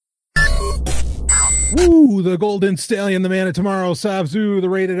Woo, the Golden Stallion, the man of tomorrow, Sabzu, the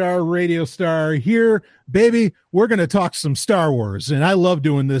rated R radio star here. Baby, we're going to talk some Star Wars. And I love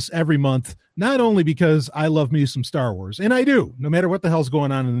doing this every month, not only because I love me some Star Wars, and I do, no matter what the hell's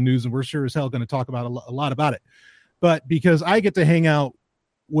going on in the news, and we're sure as hell going to talk about a lot about it, but because I get to hang out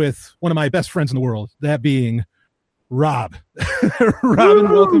with one of my best friends in the world, that being Rob. Robin,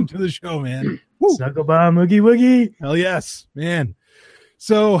 welcome to the show, man. Snuggle bomb, oogie woogie. Hell yes, man.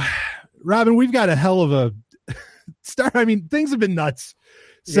 So, Robin, we've got a hell of a start. I mean, things have been nuts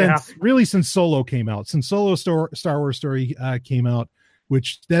since Solo came out, since Solo Star Wars Story came out,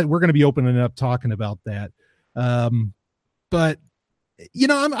 which that we're going to be opening up talking about that. But you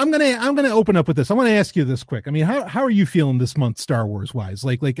know, I'm gonna open up with this. I want to ask you this quick. I mean, how are you feeling this month, Star Wars wise?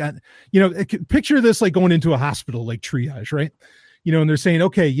 Picture this like going into a hospital, like triage, right? You know, and they're saying,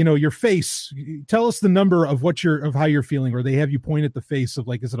 okay, you know, your face, tell us the number of how you're feeling, or they have you point at the face of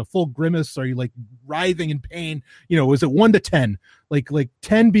like, is it a full grimace? Are you like writhing in pain? You know, is it 1 to 10? Like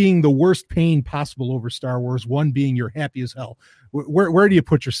 10 being the worst pain possible over Star Wars, 1 being you're happy as hell. Where do you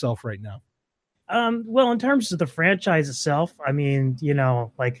put yourself right now? Well, in terms of the franchise itself, I mean, you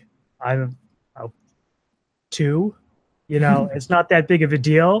know, like I'm a 2. You know, it's not that big of a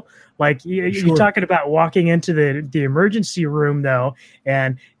deal. Like you're talking about walking into the emergency room, though,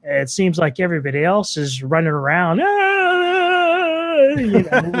 and it seems like everybody else is running around. You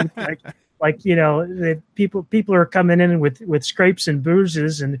know, like you know, the people are coming in with scrapes and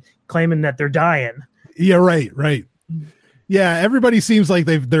bruises and claiming that they're dying. Yeah, right. Yeah, everybody seems like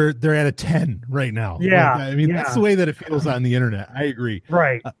they're at a 10 right now. Yeah, like, I mean that's the way that it feels on the internet. I agree.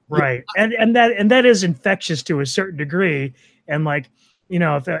 Right. And that is infectious to a certain degree. And like, you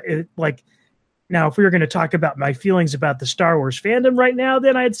know, if we were going to talk about my feelings about the Star Wars fandom right now,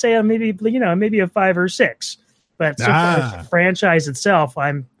 then I'd say maybe a 5 or 6. But so far as the franchise itself,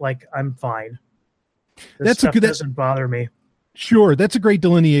 I'm fine. Doesn't bother me. Sure, that's a great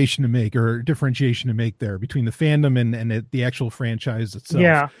delineation to make, or differentiation to make there between the fandom and the actual franchise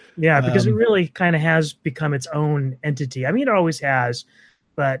itself. Yeah, because it really kind of has become its own entity. I mean, it always has,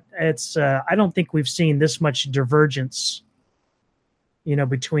 but it's I don't think we've seen this much divergence, you know,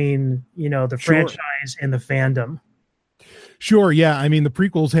 between, you know, the franchise and the fandom. Sure, yeah. I mean, the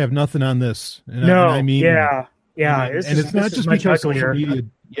prequels have nothing on this. And it's not just because social media.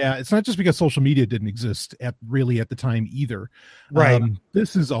 Yeah, it's not just because social media didn't exist at the time either. Right.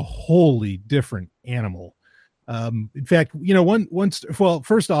 This is a wholly different animal. In fact, you know,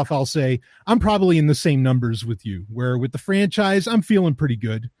 first off, I'll say I'm probably in the same numbers with you, where with the franchise, I'm feeling pretty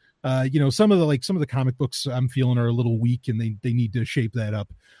good. You know, some of the comic books I'm feeling are a little weak, and they need to shape that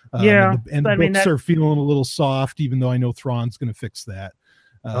up. And the books are feeling a little soft, even though I know Thrawn's going to fix that.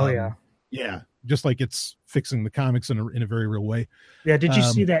 Yeah, just like it's fixing the comics in a very real way. Yeah, did you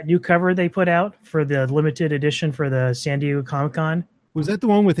see that new cover they put out for the limited edition for the San Diego Comic-Con? Was that the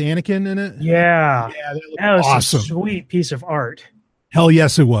one with Anakin in it? Yeah, that was awesome. A sweet piece of art. Hell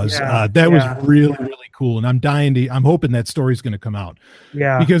yes, it was. That was really, really cool, and I'm hoping that story's going to come out.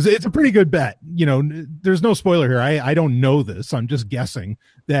 Yeah, because it's a pretty good bet. You know, there's no spoiler here. I don't know this. I'm just guessing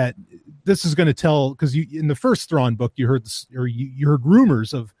that this is going to tell, because in the first Thrawn book you heard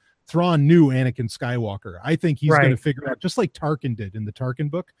rumors of Thrawn knew Anakin Skywalker. I think he's going to figure out, just like Tarkin did in the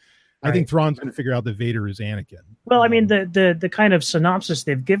Tarkin book. I think Thrawn's going to figure out that Vader is Anakin. Well, I mean, the kind of synopsis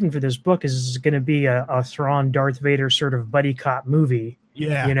they've given for this book is going to be a Thrawn Darth Vader sort of buddy cop movie.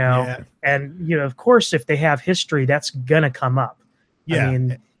 Yeah, you know, and you know, of course, if they have history, that's going to come up. Yeah, I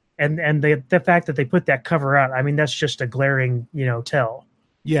mean, and the fact that they put that cover out, I mean, that's just a glaring, you know, tell.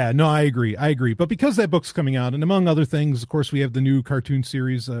 Yeah, no, I agree. But because that book's coming out, and among other things, of course, we have the new cartoon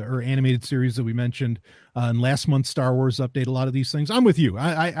series or animated series that we mentioned in last month's Star Wars update. A lot of these things, I'm with you.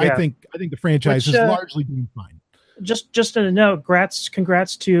 I think the franchise is largely doing fine. Just a note,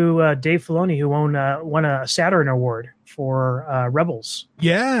 congrats to Dave Filoni, who won a Saturn Award for Rebels.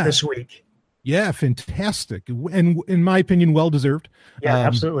 Yeah, this week. Yeah, fantastic, and in my opinion, well deserved. Yeah,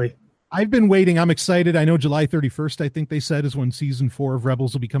 absolutely. I've been waiting. I'm excited. I know July 31st, I think they said, is when season 4 of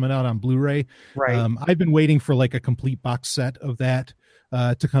Rebels will be coming out on Blu-ray. Right. I've been waiting for like a complete box set of that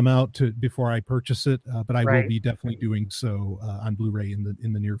to come out before I purchase it. But I will be definitely doing so on Blu-ray in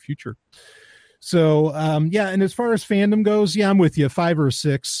the near future. So, and as far as fandom goes, I'm with you, 5 or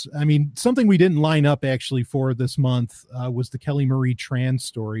 6. I mean, something we didn't line up actually for this month was the Kelly Marie Tran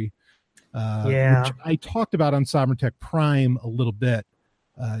story, which I talked about on Sovereign Tech Prime a little bit.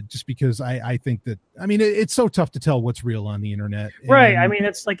 Just because I think that, I mean, it's so tough to tell what's real on the internet. Right. I mean,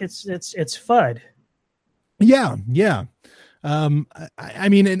 it's like, it's FUD. Yeah. I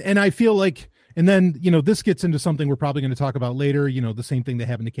mean, and I feel like And then, this gets into something we're probably going to talk about later, the same thing that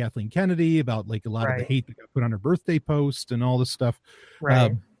happened to Kathleen Kennedy about like a lot of the hate that got put on her birthday post and all this stuff.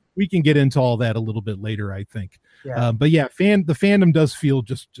 Right. We can get into all that a little bit later, I think. Yeah. But yeah, the fandom does feel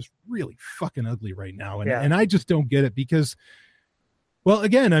just really fucking ugly right now. And I just don't get it because, well,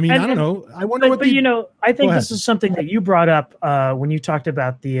 again, I mean, I don't know. I wonder but I think this is something that you brought up when you talked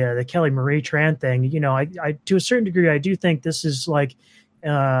about the Kelly Marie Tran thing. I to a certain degree, I do think this is like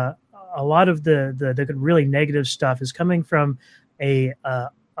a lot of the really negative stuff is coming from a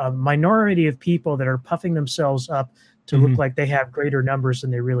minority of people that are puffing themselves up to look like they have greater numbers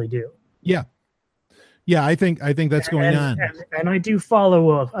than they really do. Yeah. Yeah, I think that's going on. And I do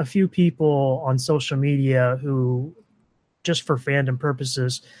follow a few people on social media who, just for fandom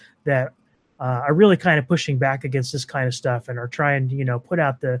purposes, that are really kind of pushing back against this kind of stuff and are trying to, put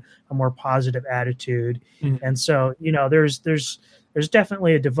out a more positive attitude. Mm-hmm. And so, there's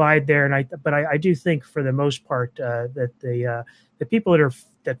definitely a divide there. But I do think for the most part that the people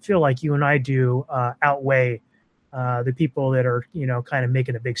that feel like you and I do outweigh the people that are, kind of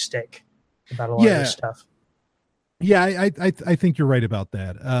making a big stake about a lot of this stuff. Yeah, I think you're right about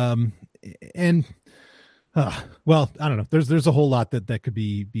that. Well, I don't know. There's a whole lot that could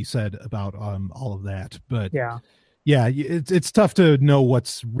be said about all of that, but yeah, it's tough to know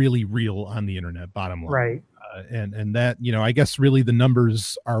what's really real on the internet. Bottom line, right? And that, I guess really the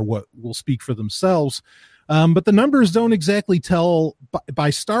numbers are what will speak for themselves. But the numbers don't exactly tell,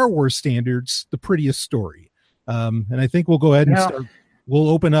 by Star Wars standards, the prettiest story. And I think we'll go ahead and start. We'll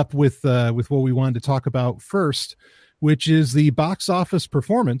open up with what we wanted to talk about first, which is the box office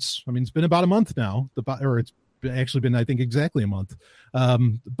performance. I mean, it's been about a month now, it's actually been, I think, exactly a month.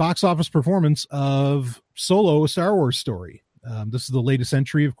 Box office performance of Solo: A Star Wars Story. This is the latest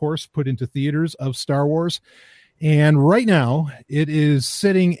entry, of course, put into theaters of Star Wars. And right now it is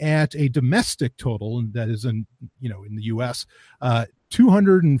sitting at a domestic total, and that is in the US,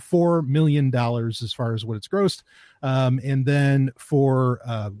 $204 million as far as what it's grossed. And then for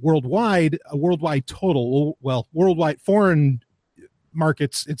worldwide total, worldwide foreign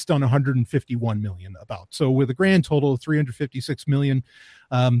markets, it's done 151 million about. So with a grand total of 356 million,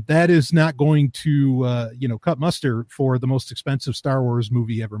 that is not going to, cut muster for the most expensive Star Wars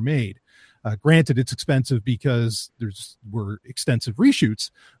movie ever made. Granted, it's expensive because were extensive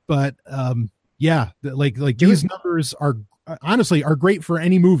reshoots, but these numbers are honestly great for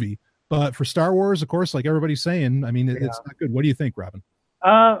any movie, but for Star Wars, of course, like everybody's saying, I mean, it's not good. What do you think, Robin?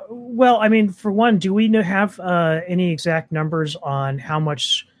 Well, I mean, for one, do we have any exact numbers on how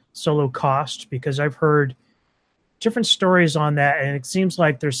much Solo cost? Because I've heard different stories on that, and it seems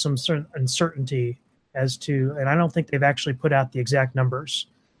like there's some certain uncertainty as to, and I don't think they've actually put out the exact numbers.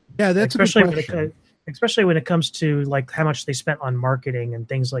 Yeah, that's especially when it comes to like how much they spent on marketing and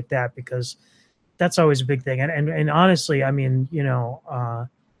things like that, because that's always a big thing. And honestly, I mean,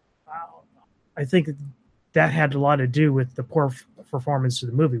 I think that had a lot to do with the poor performance of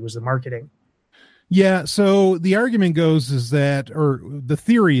the movie, was the marketing. Yeah. So the argument goes is that, or the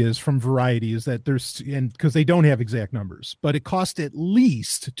theory is from Variety, is that because they don't have exact numbers, but it cost at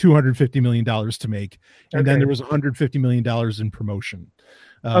least $250 million to make. And then there was $150 million in promotion.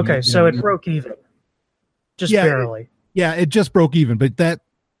 So it broke even. Just barely. It just broke even, but that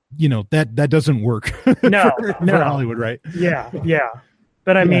doesn't work. No, for Hollywood, right? Yeah.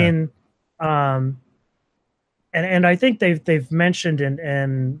 But I mean, and I think they've mentioned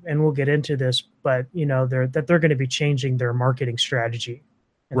and we'll get into this, but they're going to be changing their marketing strategy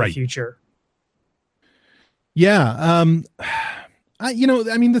in the future. Yeah.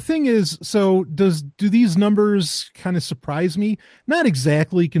 The thing is, so do these numbers kind of surprise me? Not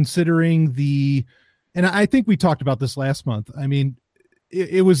exactly, considering and I think we talked about this last month. I mean,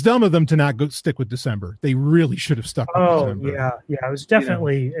 it was dumb of them to not stick with December. They really should have stuck with December. Yeah. It was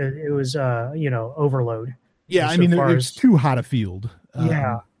definitely, it was, overload. Yeah. I mean, it's too hot a field.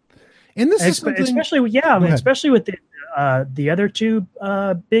 Yeah. And this is something, especially with the other two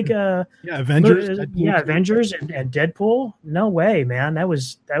big Avengers. Avengers and Deadpool. No way, man. That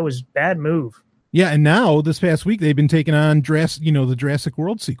was bad move. Yeah, and now this past week they've been taking on the Jurassic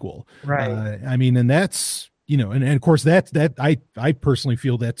World sequel. Right. And that's and of course that I personally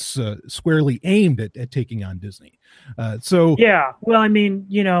feel that's squarely aimed at taking on Disney. So yeah, well, I mean,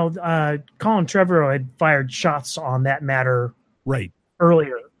 Colin Trevorrow had fired shots on that matter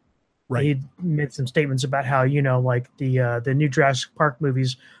earlier. Right. He made some statements about how, like the new Jurassic Park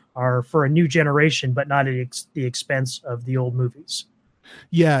movies are for a new generation, but not at the expense of the old movies.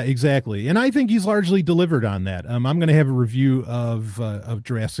 Yeah, exactly. And I think he's largely delivered on that. I'm going to have a review of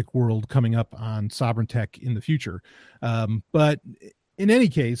Jurassic World coming up on Sovereign Tech in the future. But in any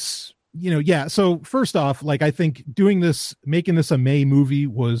case, yeah. So first off, like, I think making this a May movie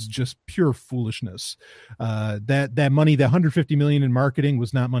was just pure foolishness. That money, that 150 million in marketing,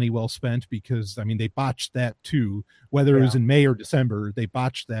 was not money well spent, because I mean, they botched that too. Whether it was in May or December, they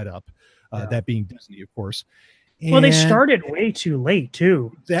botched that up. That being Disney, of course. Well, they started way too late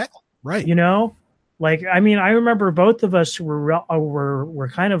too. Exactly. Right. Like, I mean, I remember both of us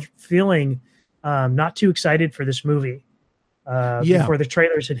were kind of feeling not too excited for this movie before the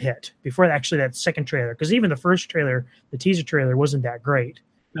trailers had hit, before actually that second trailer, because even the first trailer, the teaser trailer, wasn't that great.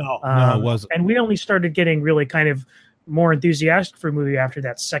 No, it wasn't. And we only started getting really kind of more enthusiastic for a movie after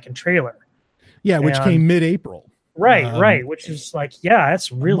that second trailer. Yeah, which came mid-April. Right. Which is like,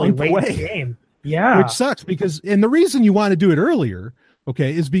 that's really late in the game. Yeah. Which sucks, and the reason you want to do it earlier,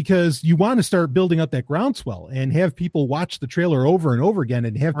 okay, is because you want to start building up that groundswell and have people watch the trailer over and over again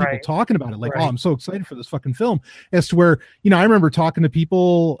and have people talking about it. Like, oh, I'm so excited for this fucking film. As to where, I remember talking to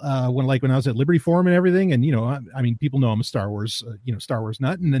people when I was at Liberty Forum and everything. And, I mean, people know I'm a Star Wars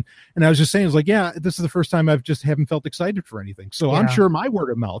nut. And I was just saying, it's like, this is the first time I've just haven't felt excited for anything. So I'm sure my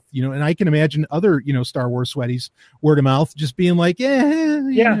word of mouth, and I can imagine other, Star Wars sweaties word of mouth just being like,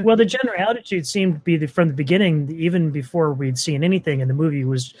 yeah. Well, the general attitude seemed to be from the beginning, even before we'd seen anything in the movie,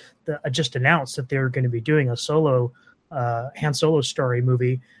 was just announced that they were going to be doing a solo Han Solo story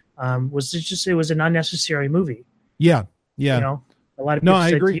movie. It was an unnecessary movie. Yeah. A lot of people I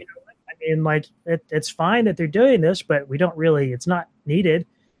said, agree. I mean, like, it's fine that they're doing this, but we don't really. It's not needed.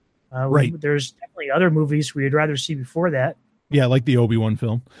 Right. There's definitely other movies we'd rather see before that. Yeah, like the Obi-Wan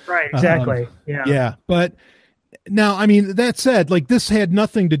film. Right. Exactly. Yeah. But now, I mean, that said, like, this had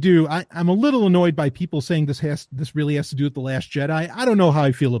nothing to do. I'm a little annoyed by people saying this really has to do with The Last Jedi. I don't know how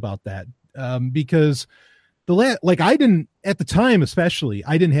I feel about that, because I didn't, at the time especially,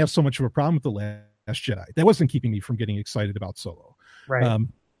 I didn't have so much of a problem with The Last Jedi. That wasn't keeping me from getting excited about Solo. Right.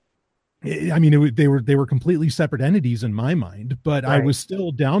 I mean, they were completely separate entities in my mind, but I was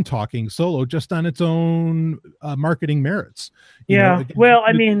still down talking Solo just on its own marketing merits. Well,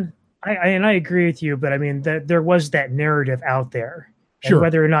 I mean, I agree with you, but I mean, there was that narrative out there. Sure. And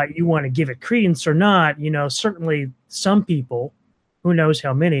whether or not you want to give it credence or not, certainly some people, who knows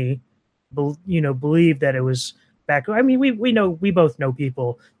how many, believe that it was back. I mean, we both know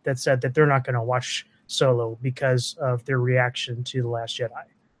people that said that they're not going to watch Solo because of their reaction to The Last Jedi.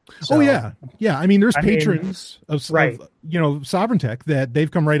 So, yeah. I mean, there's patrons of Sovereigntech that they've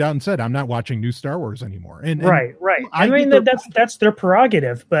come right out and said, I'm not watching new Star Wars anymore. And right. I mean, that's their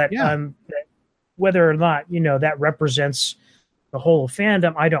prerogative, but whether or not that represents the whole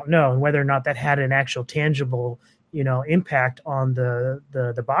fandom, I don't know, and whether or not that had an actual tangible impact on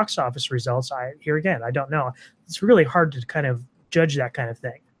the box office results. I don't know. It's really hard to kind of judge that kind of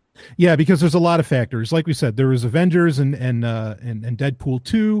thing. Yeah, because there's a lot of factors. Like we said, there was Avengers and Deadpool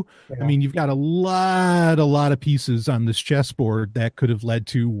 2. Yeah. I mean, you've got a lot of pieces on this chessboard that could have led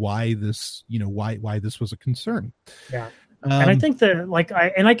to why this was a concern. Yeah. And I think that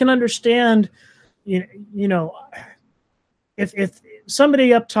I can understand, if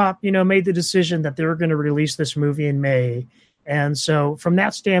somebody up top, made the decision that they were going to release this movie in May. And so from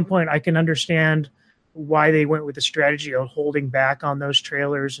that standpoint, I can understand why they went with the strategy of holding back on those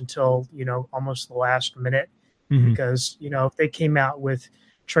trailers until, almost the last minute, because, if they came out with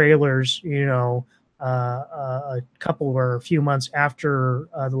trailers, a couple or a few months after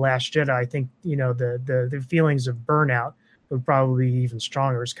The Last Jedi, I think, the feelings of burnout would probably be even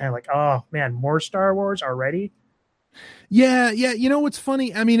stronger. It's kind of like, oh man, more Star Wars already. Yeah. What's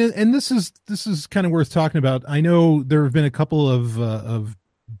funny, I mean, and this is kind of worth talking about. I know there have been a couple of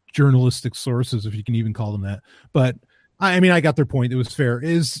journalistic sources, if you can even call them that, but I mean, I got their point. It was fair.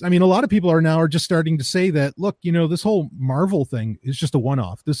 A lot of people are just starting to say that, look, this whole Marvel thing is just a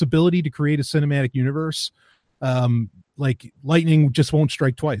one-off. This ability to create a cinematic universe, like lightning just won't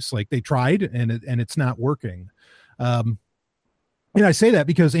strike twice. Like, they tried and it's not working. And I say that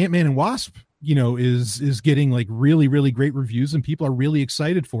because Ant-Man and Wasp, is getting like really, really great reviews, and people are really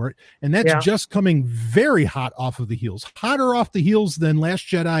excited for it. And that's just coming very hot off of the heels, hotter off the heels than Last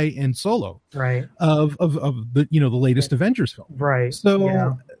Jedi and Solo, right? Of the the latest Avengers film, right?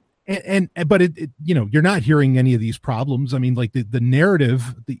 So, but it you're not hearing any of these problems. I mean, like the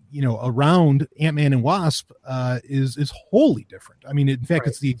narrative, around Ant-Man and Wasp is wholly different. I mean, in fact,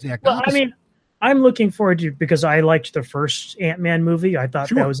 it's the exact opposite. I mean, I'm looking forward to, because I liked the first Ant-Man movie. I thought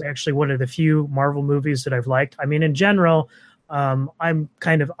that was actually one of the few Marvel movies that I've liked. I mean, in general, I am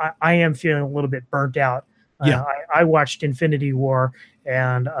feeling a little bit burnt out. I watched Infinity War,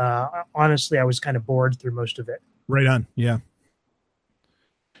 and honestly, I was kind of bored through most of it. Right on. Yeah.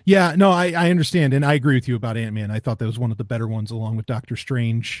 Yeah, no, I understand, and I agree with you about Ant-Man. I thought that was one of the better ones, along with Doctor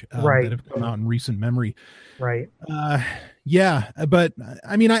Strange, Right. that have come out in recent memory. Right. Yeah, but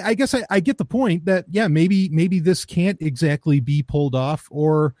I mean, I guess I get the point that, yeah, maybe this can't exactly be pulled off,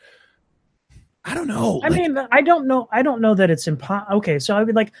 or I don't know. I mean, I don't know that it's impossible. Okay, so I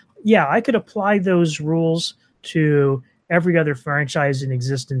would like, yeah, I could apply those rules to every other franchise in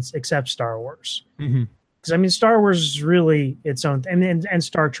existence except Star Wars. Because I mean, Star Wars is really its own, and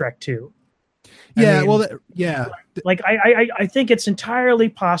Star Trek too. Yeah, I mean, yeah. Like I think it's entirely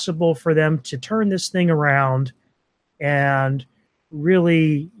possible for them to turn this thing around and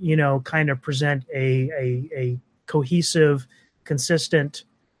really, kind of present a cohesive, consistent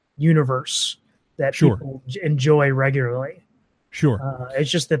universe that people enjoy regularly. Sure.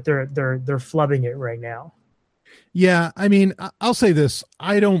 It's just that they're flubbing it right now. Yeah, I mean, I'll say this.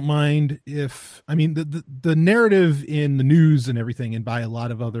 I don't mind if, I mean, the narrative in the news and everything, and by a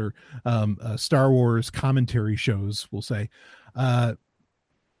lot of other Star Wars commentary shows, we'll say, I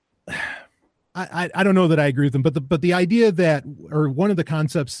don't know that I agree with them, but the idea that, or one of the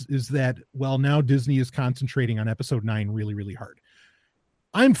concepts is that, well, now Disney is concentrating on Episode 9 really, really hard.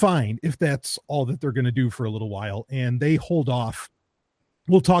 I'm fine if that's all that they're going to do for a little while, and they hold off.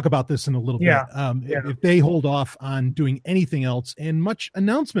 We'll talk about this in a little bit. If they hold off on doing anything else and much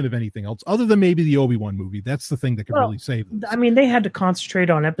announcement of anything else, other than maybe the Obi-Wan movie, that's the thing that could really save them. I mean, they had to concentrate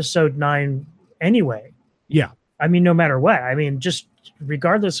on Episode 9 anyway. Yeah. I mean, no matter what. I mean, just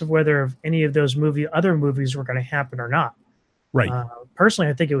regardless of whether any of those other movies were going to happen or not. Right. Personally,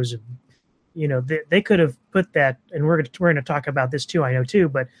 I think it was, they could have put that, and we're going to talk about this too, I know too,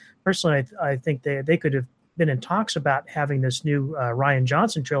 but personally, I think they could have been in talks about having this new Rian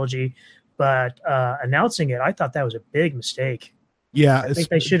Johnson trilogy, but announcing it, I thought that was a big mistake. Yeah. I think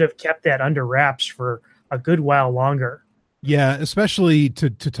they should have kept that under wraps for a good while longer. Yeah, especially to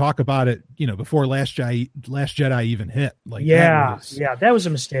talk about it, before Last Jedi even hit. Like, that was a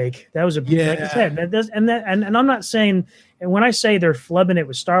mistake. That was like I said, and I'm not saying, and when I say they're flubbing it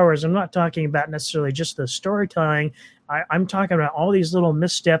with Star Wars, I'm not talking about necessarily just the storytelling. I'm talking about all these little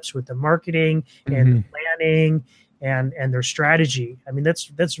missteps with the marketing and the planning and their strategy. I mean,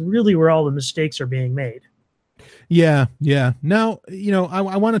 that's really where all the mistakes are being made. Yeah. Now,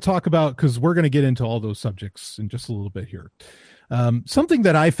 I want to talk about, because we're going to get into all those subjects in just a little bit here. Something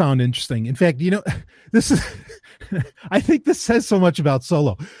that I found interesting. In fact, this is, I think this says so much about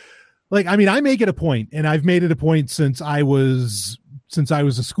Solo. Like, I mean, I make it a point, and I've made it a point since I was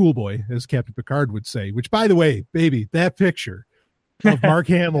a schoolboy, as Captain Picard would say, which, by the way, baby, that picture of Mark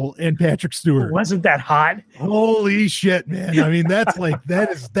Hamill and Patrick Stewart. Wasn't that hot? Holy shit, man. I mean, that's like,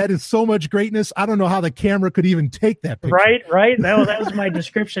 that is so much greatness. I don't know how the camera could even take that picture. Right. That was my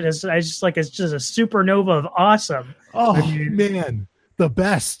description. It's just a supernova of awesome. Oh, man. The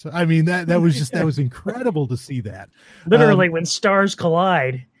best. I mean, that was incredible to see that. Literally when stars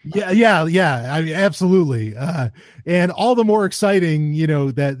collide. Yeah. I mean, absolutely. And all the more exciting,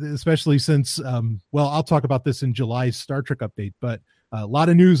 that especially since, I'll talk about this in July's Star Trek update, but a lot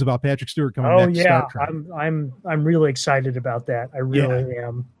of news about Patrick Stewart coming back to Star Trek. I'm really excited about that. I really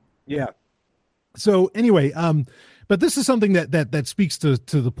am. Yeah. So anyway, but this is something that speaks to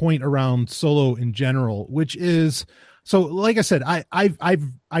the point around Solo in general, which is, so like I said,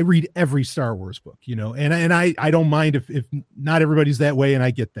 I read every Star Wars book, and I don't mind if not everybody's that way, and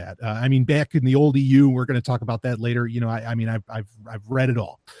I get that. I mean, back in the old EU, we're going to talk about that later. I've read it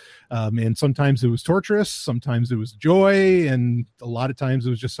all, and sometimes it was torturous, sometimes it was joy, and a lot of times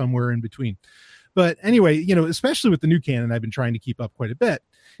it was just somewhere in between. But anyway, especially with the new canon, I've been trying to keep up quite a bit.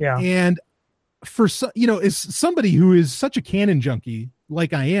 Yeah, and for as somebody who is such a canon junkie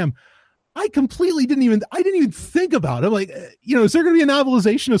like I am, I didn't even think about it. I'm like, is there going to be a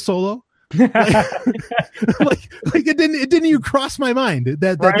novelization of Solo? like it didn't even cross my mind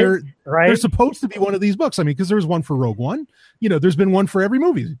that they're supposed to be one of these books. I mean, because there was one for Rogue One. There's been one for every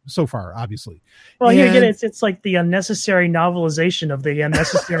movie so far, obviously. Well, here again, it's like the unnecessary novelization of the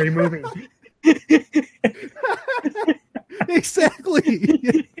unnecessary movie.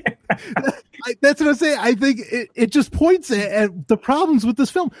 Exactly. That's what I'm saying. I think it just points at the problems with this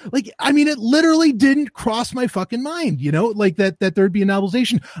film. Like, I mean, it literally didn't cross my fucking mind, like that there'd be a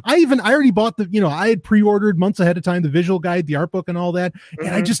novelization. I already bought I had pre-ordered months ahead of time, the visual guide, the art book and all that. And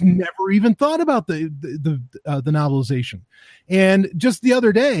I just never even thought about the novelization. And just the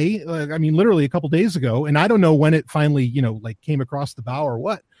other day, literally a couple days ago, and I don't know when it finally, came across the bow or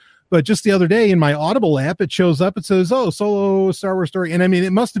what, But just the other day in my Audible app, it shows up. It says, "Oh, Solo Star Wars story," and I mean,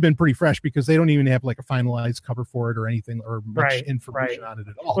 it must have been pretty fresh because they don't even have like a finalized cover for it or anything or much information on it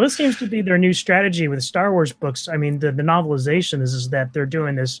at all. Well, this seems to be their new strategy with Star Wars books. I mean, the novelization is that they're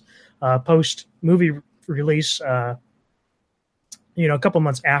doing this post movie release, a couple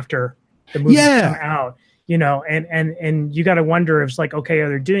months after the movie come out. And you got to wonder if it's like, okay, are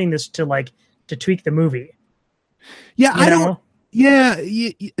they doing this to tweak the movie? Yeah, I don't. Yeah,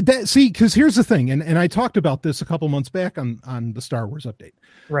 because here's the thing, and I talked about this a couple months back on the Star Wars update.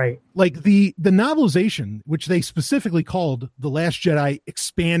 Right. Like the novelization, which they specifically called The Last Jedi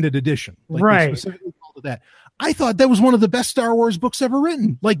Expanded Edition. Like right. They specifically called it that. I thought that was one of the best Star Wars books ever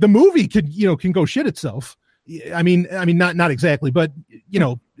written. Like the movie can go shit itself. I mean, not exactly, but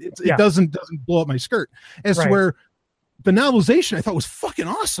it doesn't blow up my skirt as to where the novelization I thought was fucking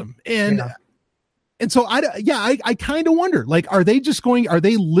awesome. And so I kind of wonder, like, are they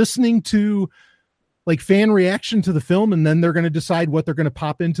listening to like fan reaction to the film and then they're going to decide what they're going to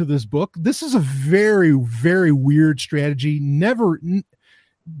pop into this book? This is a very, very weird strategy.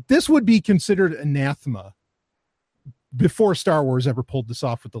 This would be considered anathema before Star Wars ever pulled this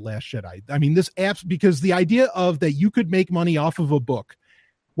off with The Last Jedi. I mean, because the idea of that you could make money off of a book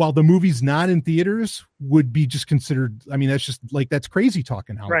while the movie's not in theaters would be just considered. I mean, that's crazy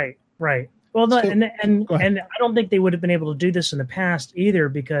talking. Right. Well, and I don't think they would have been able to do this in the past either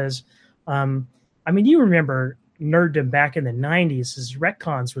because, you remember nerddom back in the 90s, as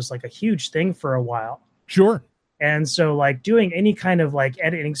retcons was like a huge thing for a while. Sure. And so like doing any kind of like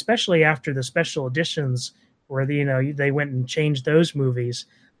editing, especially after the special editions where they went and changed those movies,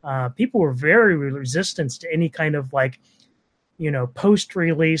 people were very resistant to any kind of like,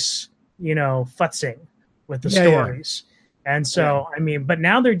 post-release, futzing with the stories. Yeah. And so, but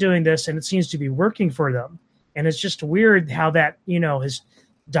now they're doing this and it seems to be working for them. And it's just weird how that, his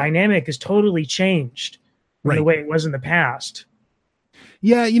dynamic is totally changed from the way it was in the past.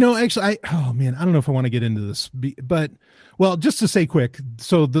 Yeah. Actually, I don't know if I want to get into this, but well, just to say quick.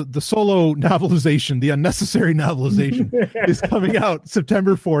 So the Solo novelization, the unnecessary novelization is coming out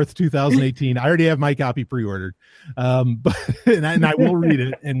September 4th, 2018. I already have my copy pre-ordered. But I will read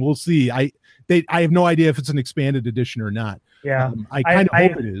it and we'll see. I have no idea if it's an expanded edition or not. Yeah, I kind of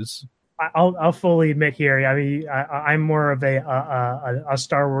hope it is. I'll fully admit here. I mean, I'm more of a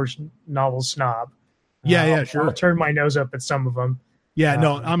Star Wars novel snob. Sure. I'll turn my nose up at some of them. Yeah,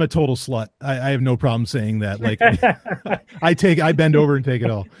 no, I'm a total slut. I have no problem saying that. Like, I bend over and take it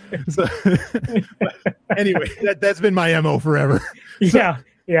all. So, anyway, that's been my MO forever. So,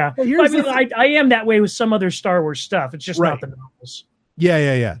 yeah. I am that way with some other Star Wars stuff. It's just not the novels.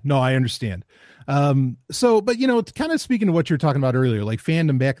 Yeah. No, I understand. But kind of speaking to what you're talking about earlier, like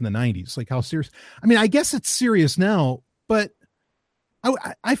fandom back in the 90s, like how serious. I mean, I guess it's serious now, but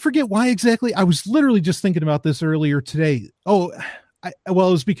I forget why exactly. I was literally just thinking about this earlier today. It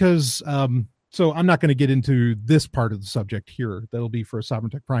was because, so I'm not going to get into this part of the subject here. That'll be for a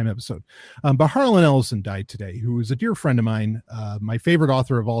Sovereign Tech Prime episode. But Harlan Ellison died today, who was a dear friend of mine, my favorite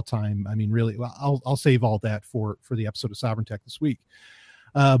author of all time. I mean, really, well, I'll save all that for the episode of Sovereign Tech this week.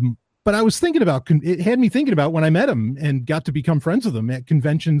 But I was thinking about, it had me thinking about when I met him and got to become friends with him at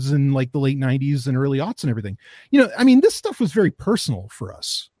conventions in like the late 90s and early aughts and everything. This stuff was very personal for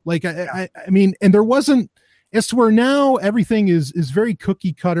us. Like, I mean, and there wasn't, as to where now everything is very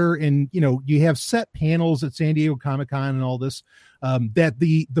cookie cutter and, you have set panels at San Diego Comic-Con and all this, that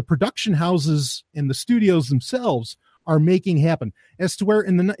the production houses and the studios themselves are making happen. As to where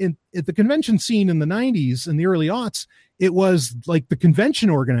at the convention scene in the 90s and the early aughts, it was like the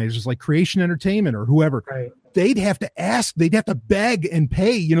convention organizers like Creation Entertainment or whoever, they'd have to beg and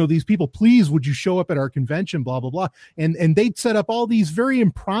pay, these people, please, would you show up at our convention, blah, blah, blah. And they'd set up all these very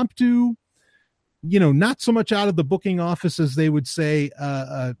impromptu, not so much out of the booking office as they would say,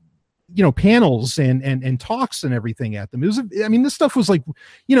 panels and talks and everything at them. This stuff was like,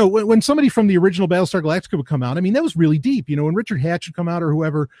 when somebody from the original Battlestar Galactica would come out, that was really deep, when Richard Hatch would come out or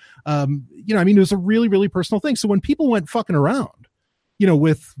whoever, it was a really, really personal thing. So when people went fucking around,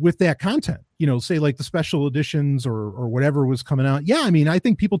 with that content, say like the special editions or whatever was coming out. Yeah. I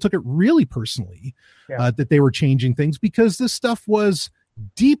think people took it really personally, that they were changing things because this stuff was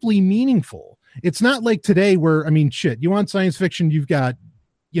deeply meaningful. It's not like today where, you want science fiction, you've got,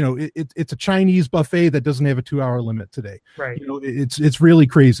 it's a Chinese buffet that doesn't have a 2-hour limit today. Right. It's really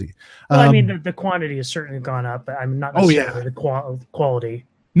crazy. Well, the quantity has certainly gone up. Not necessarily the quality.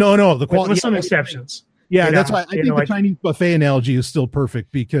 No, the quality with some exceptions. Yeah, that's why I think the Chinese buffet analogy is still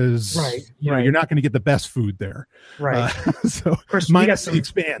perfect because you're not going to get the best food there. Right. So of course, minus the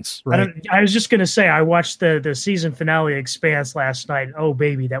Expanse. Right. I was just going to say I watched the season finale Expanse last night. Oh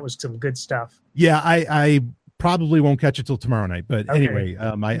baby, that was some good stuff. Yeah, I probably won't catch it till tomorrow night, but anyway,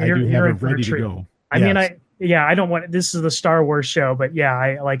 I do have it ready to go. I mean, I don't want. This is the Star Wars show, but yeah,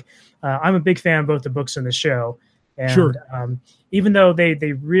 I'm a big fan of both the books and the show. And even though they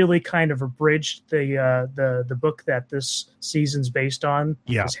really kind of abridged the book that this season's based on,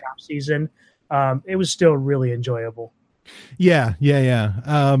 this half season, it was still really enjoyable. Yeah.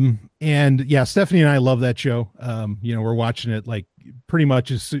 And yeah, Stephanie and I love that show. We're watching it like pretty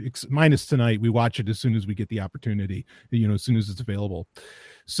much minus tonight. We watch it as soon as we get the opportunity, as soon as it's available.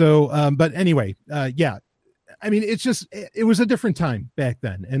 So, but anyway, I mean, it was a different time back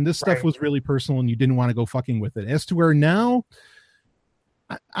then, and this stuff was really personal, and you didn't want to go fucking with it. As to where now,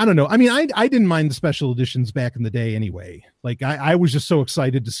 I don't know. I mean, I didn't mind the special editions back in the day anyway. Like, I was just so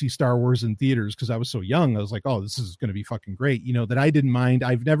excited to see Star Wars in theaters because I was so young. I was like, oh, this is going to be fucking great, that I didn't mind.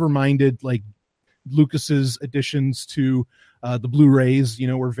 I've never minded, like, Lucas's additions to the Blu-rays,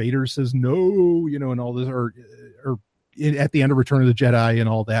 where Vader says no, and all this, or at the end of Return of the Jedi and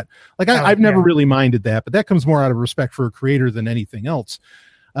all that. Like I've never really minded that, but that comes more out of respect for a creator than anything else.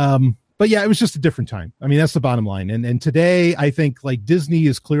 But yeah, it was just a different time. I mean, that's the bottom line. And today I think like Disney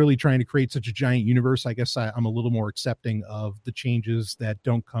is clearly trying to create such a giant universe. I guess I'm a little more accepting of the changes that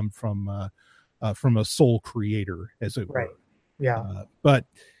don't come from a sole creator, as it were. Yeah. But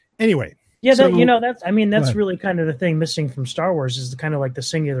anyway. Yeah. That's really kind of the thing missing from Star Wars is kind of like the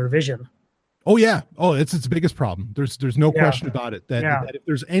singular vision. Oh yeah. Oh, it's its biggest problem. There's no question about it that if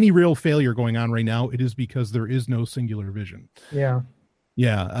there's any real failure going on right now, it is because there is no singular vision. Yeah.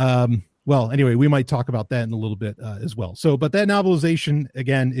 Yeah. Well, anyway, we might talk about that in a little bit as well. So, but that novelization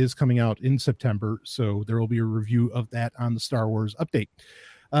again is coming out in September. So there will be a review of that on the Star Wars update.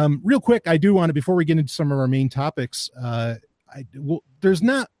 Real quick, I do want to, before we get into some of our main topics, there's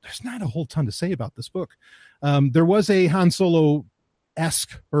not a whole ton to say about this book. There was a Han Solo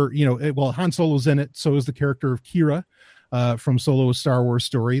esque, or Han Solo's in it, so is the character of Kira from Solo: A Star Wars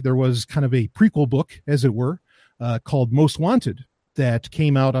Story. There was kind of a prequel book, as it were, called Most Wanted that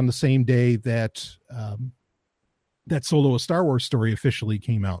came out on the same day that Solo: A Star Wars Story officially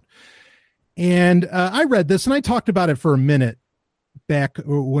came out. And I read this and I talked about it for a minute back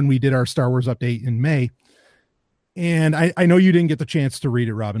when we did our Star Wars update in May. And I know you didn't get the chance to read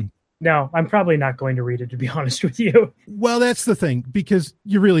it, Robin. No, I'm probably not going to read it, to be honest with you. Well, that's the thing, because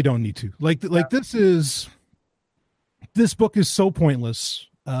you really don't need to. Like this book is so pointless.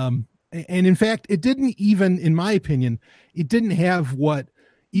 And in fact, it didn't even, in my opinion, it didn't have what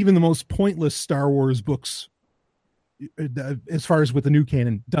even the most pointless Star Wars books, as far as with the new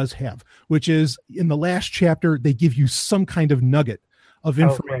canon, does have, which is in the last chapter, they give you some kind of nugget of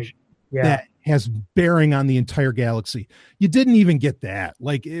information that has bearing on the entire galaxy. You didn't even get that.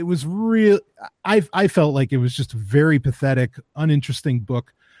 Like, it was real. I felt like it was just a very pathetic, uninteresting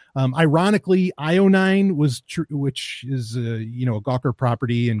book. Ironically, IO9 was which is a Gawker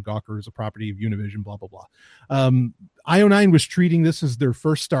property, and Gawker is a property of Univision, blah, blah, blah. IO9 was treating this as their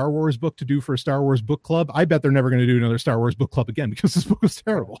first Star Wars book to do for a Star Wars book club. I bet they're never going to do another Star Wars book club again because this book was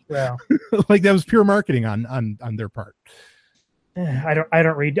terrible. Wow. Like, that was pure marketing on their part. I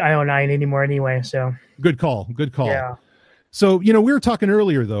don't read IO9 anymore anyway, so good call. Yeah. So, we were talking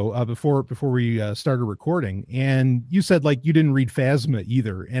earlier though, before we started recording, and you said like you didn't read Phasma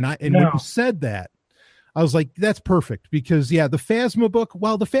either. And when you said that, I was like, that's perfect, because the Phasma book,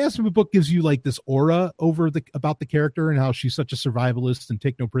 while the Phasma book gives you like this aura about the character and how she's such a survivalist and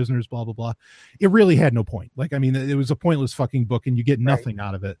take no prisoners, blah, blah, blah. It really had no point. Like, I mean, it was a pointless fucking book and you get nothing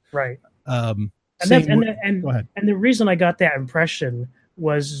out of it. Right. And the reason I got that impression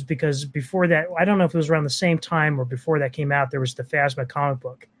was because before that, I don't know if it was around the same time or before that came out, there was the Phasma comic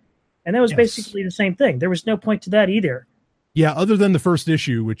book. And that was basically the same thing. There was no point to that either. Yeah, other than the first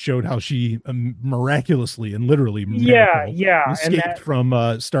issue, which showed how she miraculously and literally escaped from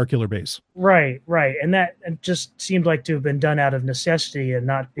Starkiller Base. Right. And that just seemed like to have been done out of necessity and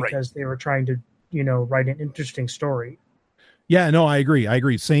not because they were trying to, write an interesting story. Yeah, no, I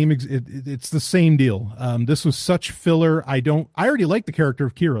agree. Same. It's the same deal. This was such filler. I already like the character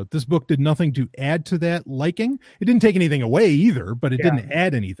of Kira. This book did nothing to add to that liking. It didn't take anything away either, but it didn't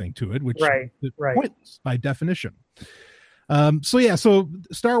add anything to it, which is pointless by definition. So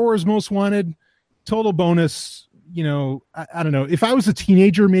Star Wars Most Wanted, total bonus. I don't know. If I was a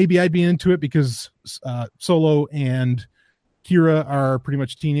teenager, maybe I'd be into it because Solo and Kira are pretty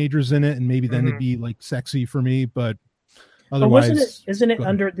much teenagers in it, and maybe then it'd be like sexy for me, but Otherwise, isn't it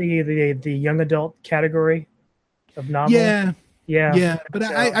under the young adult category of novel? Yeah. But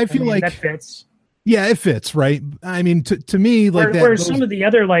so, I feel like that fits. Yeah, it fits, right? I mean, to me, like where some of the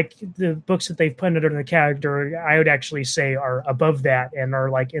other, like the books that they've put under the category, I would actually say are above that and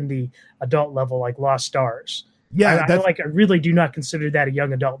are like in the adult level, like Lost Stars. Yeah, I really do not consider that a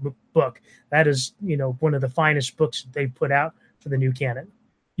young adult book. That is, one of the finest books that they've put out for the new canon.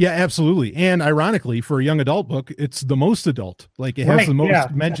 Yeah, absolutely. And ironically, for a young adult book, it's the most adult. Like it has the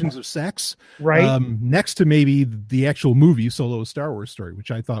most mentions of sex, right? Next to maybe the actual movie Solo: A Star Wars Story, which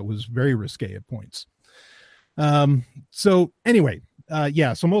I thought was very risque at points. So anyway,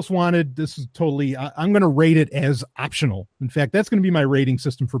 so Most Wanted, this is totally, I'm going to rate it as optional. In fact, that's going to be my rating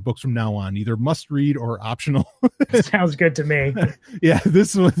system for books from now on, either must read or optional. Sounds good to me. Yeah,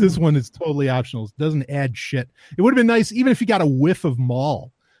 this one is totally optional. It doesn't add shit. It would have been nice even if you got a whiff of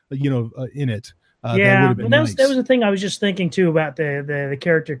Maul, in it. That was the thing I was just thinking too about the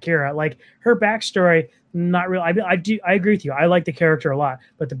character Kira. Like her backstory, not real. I agree with you. I like the character a lot,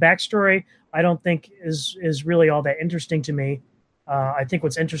 but the backstory I don't think is really all that interesting to me. I think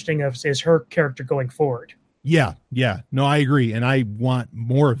what's interesting is her character going forward. Yeah. No, I agree, and I want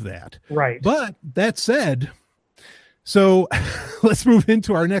more of that. Right. But that said, so let's move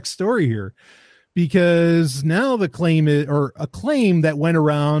into our next story here. Because now the claim a claim that went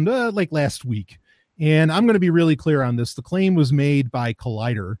around like last week, and I'm going to be really clear on this. The claim was made by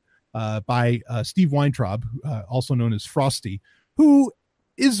Collider, by Steve Weintraub, also known as Frosty, who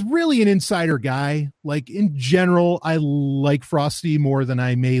is really an insider guy. Like in general, I like Frosty more than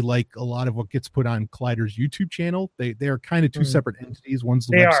I may like a lot of what gets put on Collider's YouTube channel. They are kind of two separate entities. One's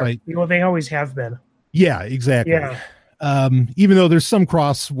the website. They always have been. Yeah, exactly. Yeah. Even though there's some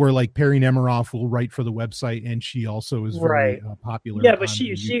cross where like Perry Nemiroff will write for the website, and she also is very popular. Yeah, but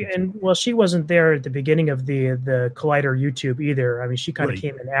she wasn't there at the beginning of the Collider YouTube either. I mean, she kind of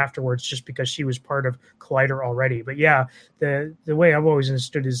came in afterwards just because she was part of Collider already. But yeah, the way I've always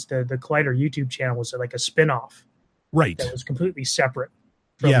understood is the Collider YouTube channel was like a spinoff, right? That was completely separate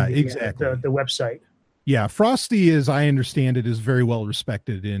from exactly the website. Yeah, Frosty, as I understand it, is very well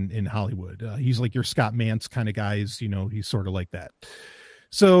respected in Hollywood. He's like your Scott Mantz kind of guys, he's sort of like that.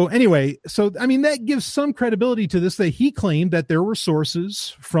 So anyway, I mean, that gives some credibility to this, that he claimed that there were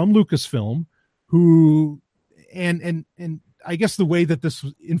sources from Lucasfilm who, and I guess the way that this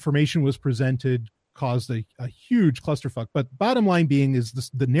information was presented caused a huge clusterfuck. But bottom line being is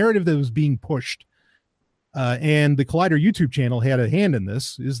the narrative that was being pushed, and the Collider YouTube channel had a hand in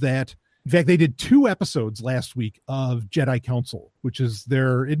this, is that, in fact, they did 2 episodes last week of Jedi Council, which is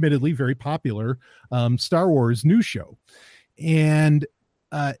their admittedly very popular Star Wars news show. And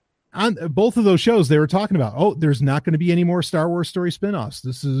on both of those shows, they were talking about, there's not going to be any more Star Wars story spinoffs.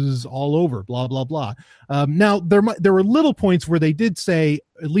 This is all over, blah, blah, blah. Now, there were little points where they did say,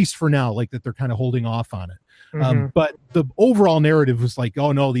 at least for now, like that they're kind of holding off on it. But the overall narrative was like,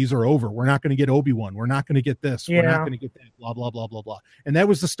 oh no, these are over. We're not going to get Obi-Wan. We're not going to get this. We're not going to get that. Blah, blah, blah, blah, blah. And that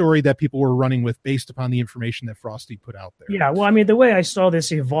was the story that people were running with based upon the information that Frosty put out there. Yeah. Well, I mean, the way I saw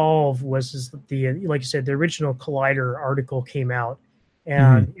this evolve was like you said, the original Collider article came out,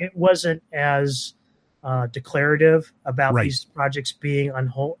 and it wasn't as declarative about these projects being on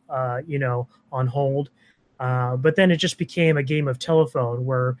hold. But then it just became a game of telephone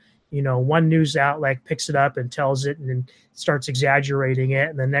where, one news outlet picks it up and tells it and then starts exaggerating it.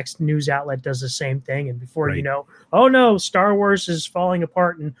 And the next news outlet does the same thing. And before you know, oh no, Star Wars is falling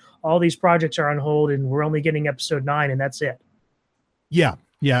apart and all these projects are on hold and we're only getting episode 9 and that's it. Yeah.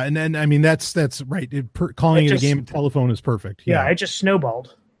 Yeah. And then, I mean, that's right. Calling it a game of telephone is perfect. Yeah. It just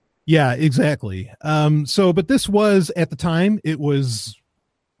snowballed. Yeah, exactly. But this was, at the time, it was,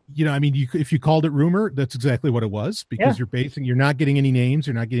 I mean, if you called it rumor, that's exactly what it was, because you're not getting any names.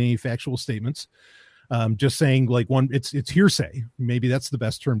 You're not getting any factual statements. Just saying like it's hearsay. Maybe that's the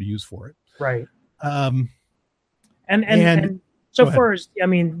best term to use for it. Right. And so far as, I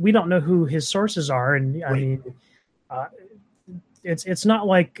mean, we don't know who his sources are. And I mean, it's not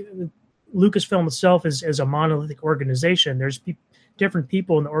like Lucasfilm itself is a monolithic organization. There's different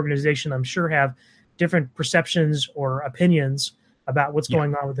people in the organization, I'm sure, have different perceptions or opinions about what's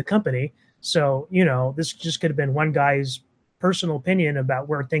going on with the company. So, this just could have been one guy's personal opinion about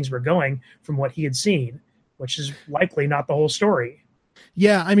where things were going from what he had seen, which is likely not the whole story.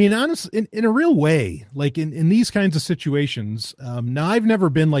 Yeah. I mean, honestly, in a real way, like in these kinds of situations, now I've never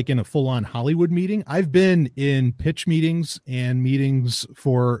been like in a full on Hollywood meeting. I've been in pitch meetings and meetings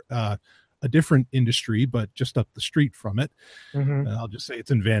for, a different industry, but just up the street from it. I'll just say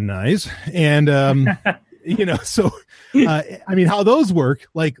it's in Van Nuys. And, I mean, how those work,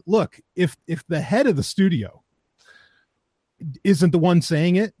 like, look, if the head of the studio isn't the one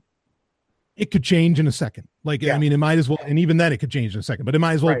saying it, it could change in a second. Like, I mean, it might as well, and even then it could change in a second, but it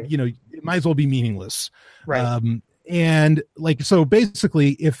might as well, it might as well be meaningless. Right. And like, so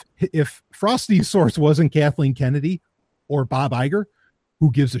basically if Frosty's source wasn't Kathleen Kennedy or Bob Iger,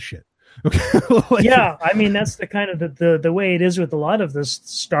 who gives a shit? Okay. Like, yeah. I mean, that's the kind of the way it is with a lot of this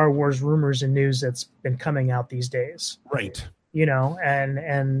Star Wars rumors and news that's been coming out these days. Right.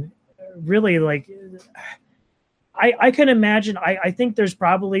 And really, like, I can imagine. I think there's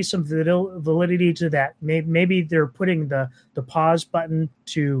probably some validity to that. Maybe they're putting the pause button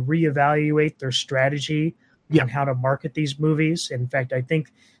to reevaluate their strategy on how to market these movies. In fact, I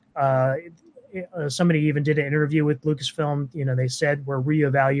think somebody even did an interview with Lucasfilm. They said we're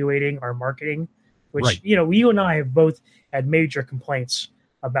reevaluating our marketing, which you and I have both had major complaints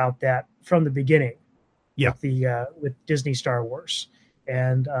about that from the beginning. Yeah, with Disney Star Wars.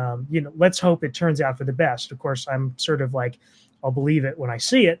 And, let's hope it turns out for the best. Of course, I'm sort of like, I'll believe it when I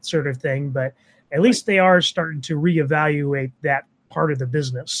see it sort of thing, but at least they are starting to reevaluate that part of the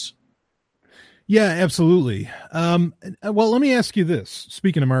business. Yeah, absolutely. Well, let me ask you this.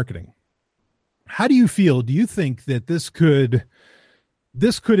 Speaking of marketing, how do you feel? Do you think that this could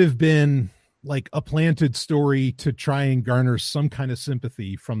have been like a planted story to try and garner some kind of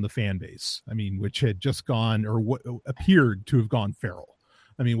sympathy from the fan base? I mean, which had just gone, or what appeared to have gone feral.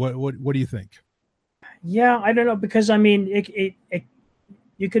 I mean, what do you think? Yeah, I don't know, because I mean, it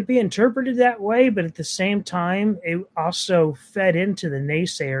you could be interpreted that way, but at the same time, it also fed into the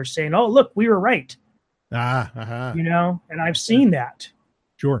naysayers saying, "Oh, look, we were right." And I've seen that.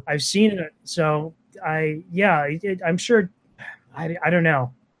 Sure, I've seen it. So I'm sure. I don't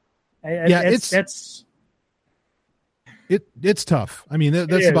know. It's tough. I mean,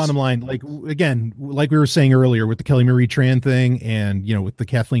 that's the bottom line. Like, again, like we were saying earlier with the Kelly Marie Tran thing, and with the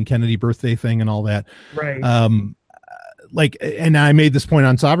Kathleen Kennedy birthday thing and all that. Right. Like, and I made this point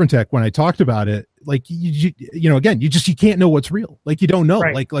on Sovereign Tech when I talked about it. Like, again, you can't know what's real. Like, you don't know.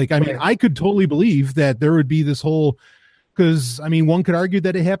 Right. Like I mean, I could totally believe that there would be this whole. Because, I mean, one could argue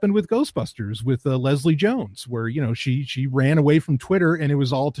that it happened with Ghostbusters with Leslie Jones, where, she ran away from Twitter, and it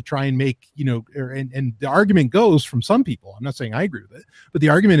was all to try and make, and the argument goes from some people, I'm not saying I agree with it, but the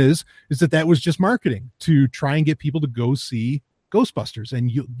argument is that was just marketing to try and get people to go see Ghostbusters.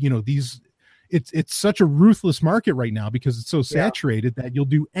 And, it's such a ruthless market right now because it's so saturated that you'll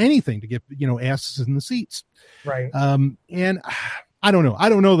do anything to get, asses in the seats. Right. And I don't know. I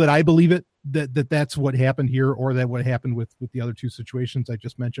don't know that I believe it. That's what happened here, or that what happened with the other two situations I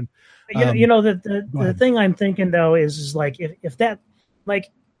just mentioned. The thing I'm thinking though is like if that, like,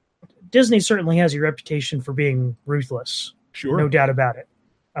 Disney certainly has a reputation for being ruthless. Sure, no doubt about it.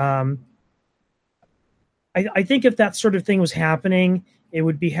 I think if that sort of thing was happening, it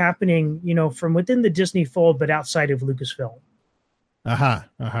would be happening, from within the Disney fold, but outside of Lucasfilm.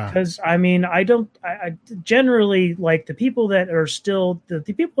 Because I mean, I generally, like, the people that are still the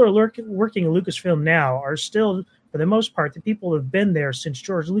people who are working at Lucasfilm now are still, for the most part, the people who have been there since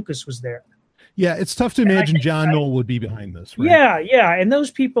George Lucas was there. Yeah, it's tough to imagine John Knoll would be behind this. Right? Yeah, and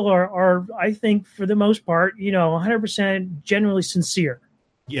those people are I think, for the most part, 100% generally sincere.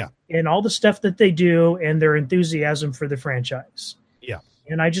 Yeah, in all the stuff that they do and their enthusiasm for the franchise. Yeah,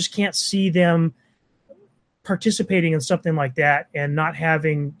 and I just can't see them participating in something like that and not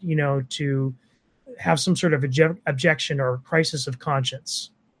having, to have some sort of objection or crisis of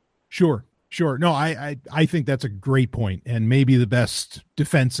conscience. Sure. No, I think that's a great point, and maybe the best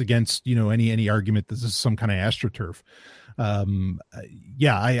defense against, any argument that this is some kind of AstroTurf.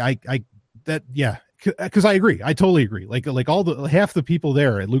 Because I agree. I totally agree. Like half the people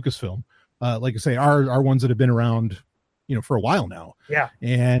there at Lucasfilm, like I say, are ones that have been around, for a while now. Yeah.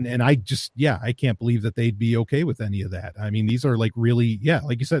 And I just, I can't believe that they'd be okay with any of that. I mean, these are like really,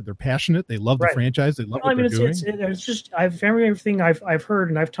 like you said, they're passionate. They love the franchise. They love what they're doing. It's just, everything I've heard,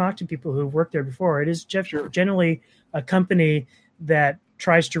 and I've talked to people who've worked there before. It is generally a company that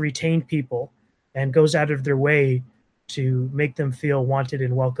tries to retain people and goes out of their way to make them feel wanted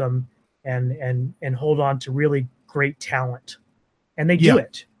and welcome and hold on to really great talent. And they do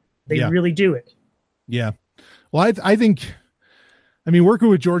it. They really do it. Yeah. Well, I think, working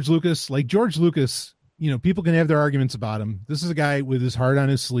with George Lucas, people can have their arguments about him. This is a guy with his heart on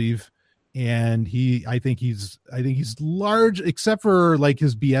his sleeve, and I think he's large, except for like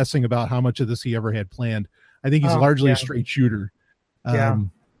his BSing about how much of this he ever had planned. I think he's largely a straight shooter.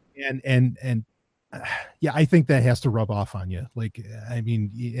 I think that has to rub off on you.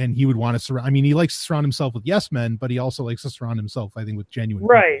 And he would want to surround. He likes to surround himself with yes men, but he also likes to surround himself, I think, with genuine.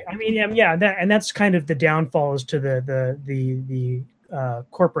 Right. People. That's kind of the downfall as to the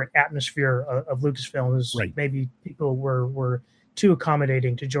corporate atmosphere of Lucasfilm. Is Right. Maybe people were too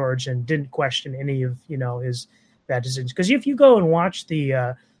accommodating to George and didn't question any of his bad decisions. Because if you go and watch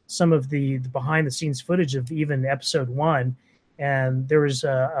the some of the behind the scenes footage of even episode 1, and there was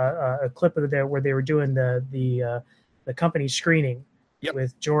a clip of there where they were doing the company screening. Yep.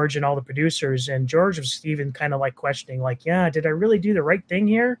 With George and all the producers, and George was even kind of like questioning, like, yeah, did I really do the right thing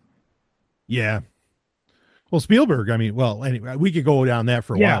here? Yeah. Well, Spielberg, I mean, well, anyway, we could go down that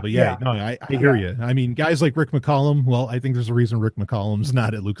for a while, but I hear you. I mean, guys like Rick McCallum, well, I think there's a reason Rick McCallum's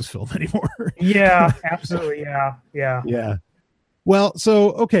not at Lucasfilm anymore. Yeah, absolutely. Yeah. Well,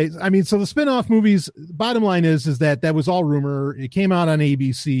 so, okay. I mean, so the spinoff movies, bottom line is that was all rumor. It came out on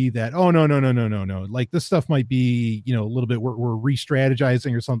ABC that, oh, no. Like this stuff might be, a little bit, we're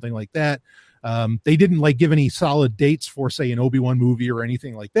re-strategizing or something like that. They didn't like give any solid dates for, say, an Obi-Wan movie or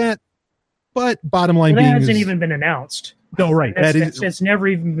anything like that. But bottom line being, hasn't even been announced. No, right. It's never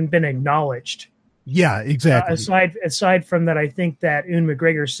even been acknowledged. Yeah, exactly. Aside from that, I think that Ewan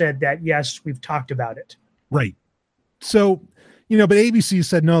McGregor said that, yes, we've talked about it. Right. So, but ABC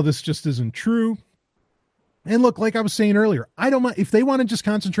said, no, this just isn't true. And look, like I was saying earlier, I don't mind if they want to just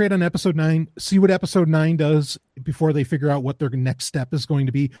concentrate on episode 9, see what episode 9 does before they figure out what their next step is going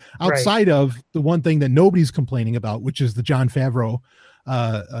to be outside of the one thing that nobody's complaining about, which is the Jon Favreau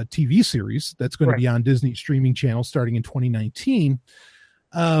TV series that's going to be on Disney streaming channel starting in 2019.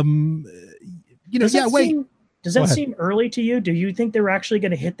 Does that seem early to you? Do you think they're actually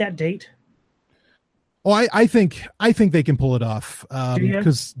going to hit that date? Oh, I think they can pull it off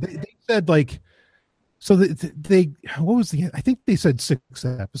because they said like, so they what was I think they said 6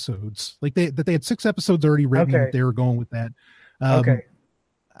 episodes, like they had 6 episodes already written. Okay. They were going with that. Okay.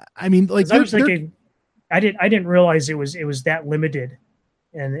 I mean, like I was thinking, I didn't realize it was that limited,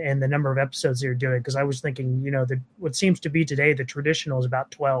 and the number of episodes they're doing, because I was thinking, what seems to be today the traditional is about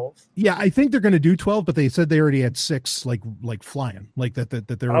 12. Yeah, I think they're going to do 12, but they said they already had 6 like flying, like that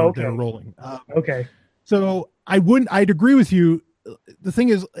they're rolling. Okay. So I'd agree with you. The thing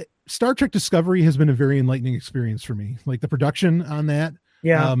is, Star Trek Discovery has been a very enlightening experience for me. Like the production on that.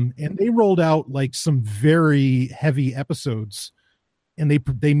 Yeah. And they rolled out like some very heavy episodes, and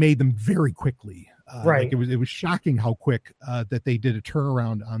they made them very quickly. Right. Like it was shocking how quick that they did a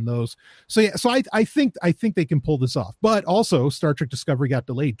turnaround on those. So yeah, so I think they can pull this off. But also, Star Trek Discovery got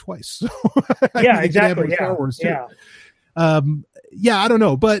delayed twice. So yeah, exactly. Yeah. Star Wars too. Yeah. I don't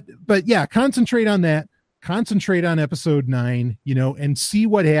know, but yeah, concentrate on that. Concentrate on episode 9, and see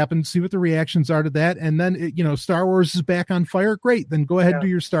what happens, see what the reactions are to that. And then, Star Wars is back on fire. Great. Then go ahead and do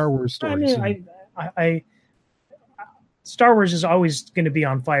your Star Wars stories. I mean, Star Wars is always going to be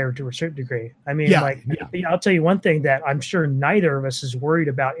on fire to a certain degree. I mean, I'll tell you one thing that I'm sure neither of us is worried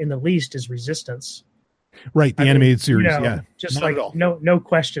about in the least is Resistance. Right. The animated series. Just not like no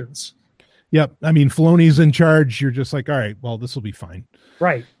questions. Yep. I mean, Filoni's in charge. You're just like, all right, well, this will be fine.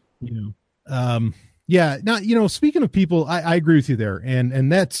 Right. Yeah. Now, speaking of people, I agree with you there.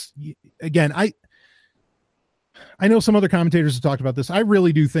 And that's, again, I know some other commentators have talked about this. I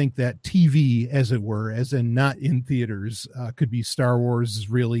really do think that TV, as it were, as in not in theaters, could be Star Wars is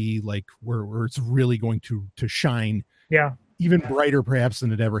really like where it's really going to shine. Yeah. Even brighter perhaps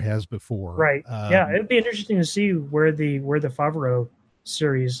than it ever has before. Right. It'd be interesting to see where the Favreau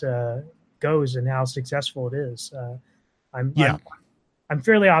series goes and how successful it is. I'm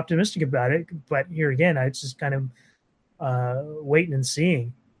fairly optimistic about it, but here again, it's just kind of waiting and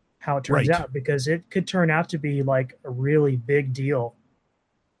seeing how it turns out, because it could turn out to be like a really big deal.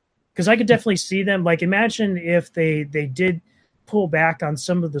 Because I could definitely see them, like, imagine if they did pull back on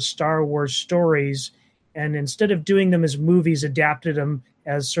some of the Star Wars stories, and instead of doing them as movies, adapted them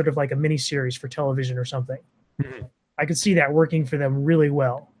as sort of like a miniseries for television or something. Mm-hmm. I could see that working for them really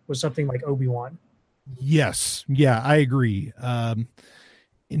well with something like Obi-Wan. Yes. Yeah, I agree.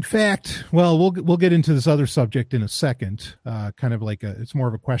 In fact, well, we'll get into this other subject in a second. Kind of like it's more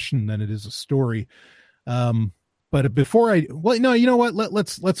of a question than it is a story. But before you know what?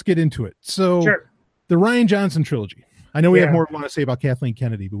 Let's get into it. So, sure. The Rian Johnson trilogy. I know we have more to want to say about Kathleen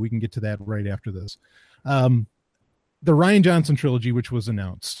Kennedy, but we can get to that right after this. The Rian Johnson trilogy, which was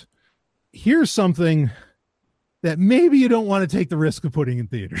announced. Here's something that maybe you don't want to take the risk of putting in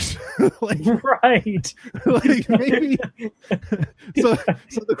theaters. Right. Like maybe. So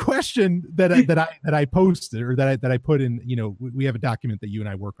the question that I posted, or that I put in, we have a document that you and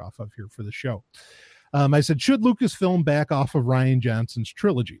I work off of here for the show. I said, should Lucasfilm back off of Rian Johnson's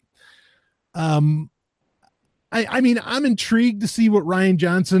trilogy? I mean, I'm intrigued to see what Rian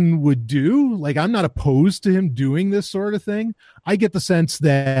Johnson would do. Like, I'm not opposed to him doing this sort of thing. I get the sense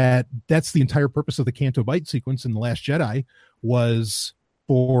that that's the entire purpose of the Canto Bight sequence in The Last Jedi, was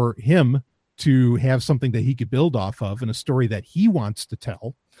for him to have something that he could build off of and a story that he wants to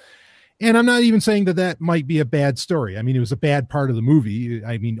tell. And I'm not even saying that that might be a bad story. I mean, it was a bad part of the movie.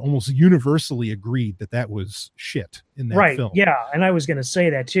 I mean, almost universally agreed that that was shit in that film. Yeah. And I was going to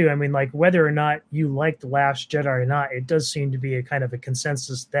say that too. I mean, like, whether or not you like The Last Jedi or not, it does seem to be a kind of a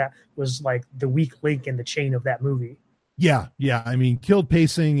consensus that was like the weak link in the chain of that movie. Yeah. I mean, killed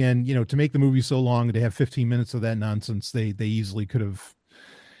pacing, and, you know, to make the movie so long, to have 15 minutes of that nonsense, they easily could have.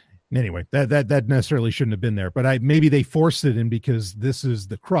 Anyway, that necessarily shouldn't have been there, but maybe they forced it in because this is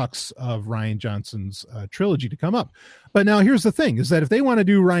the crux of Rian Johnson's trilogy to come up. But now here's the thing, is that if they want to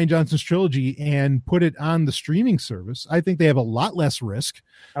do Rian Johnson's trilogy and put it on the streaming service, I think they have a lot less risk.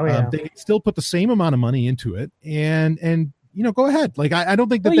 Oh, yeah. They can still put the same amount of money into it, and you know, go ahead. Like, I don't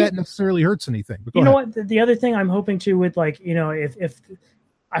think that necessarily hurts anything. But you know what? The other thing I'm hoping to with, like, you know, if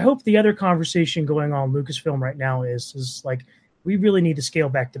I hope the other conversation going on Lucasfilm right now is like, we really need to scale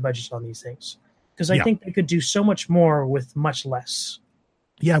back the budgets on these things, because I think they could do so much more with much less.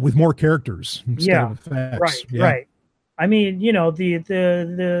 Yeah, with more characters instead of effects. Right. I mean, you know,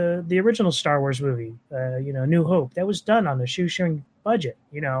 the original Star Wars movie, you know, New Hope, that was done on a shoestring budget.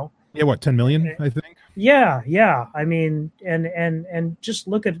 You know. Yeah, what, 10 million? I think. Yeah. I mean, and just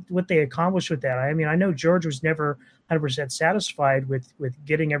look at what they accomplished with that. I mean, I know George was never 100% satisfied with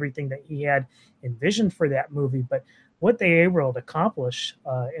getting everything that he had envisioned for that movie, but what they were able to accomplish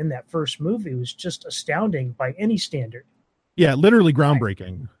in that first movie was just astounding by any standard. Yeah, literally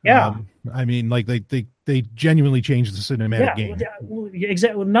groundbreaking. Yeah. I mean, like they genuinely changed the cinematic game.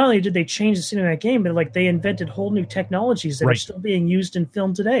 Exactly. Not only did they change the cinematic game, but like they invented whole new technologies that are still being used in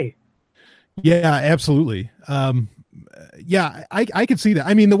film today. Yeah, absolutely. Yeah, I could see that.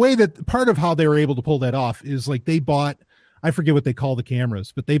 I mean, the way that part of how they were able to pull that off is like they bought, I forget what they call the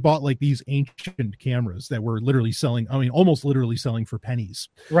cameras, but they bought like these ancient cameras that were literally selling, I mean, almost literally selling for pennies.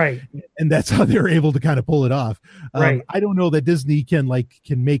 Right. And that's how they were able to kind of pull it off. Right. I don't know that Disney can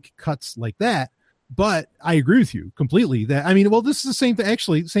make cuts like that, but I agree with you completely that, I mean, well, this is the same thing.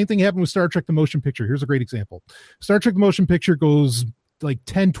 Actually, same thing happened with Star Trek, the motion picture. Here's a great example. Star Trek, the motion picture goes like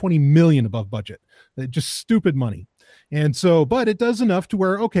 10, 20 million above budget. Just stupid money. And so, but it does enough to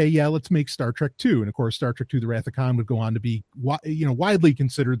where, okay, yeah, let's make Star Trek 2. And of course, Star Trek 2, The Wrath of Khan would go on to be, you know, widely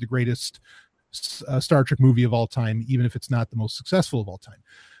considered the greatest Star Trek movie of all time, even if it's not the most successful of all time.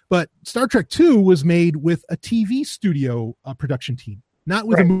 But Star Trek 2 was made with a TV studio production team, not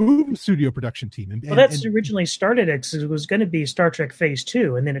with a movie studio production team. And that's originally started it was going to be Star Trek Phase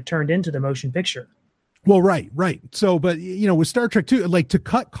 2, and then it turned into the motion picture. Well, right. So, but, you know, with Star Trek 2, like, to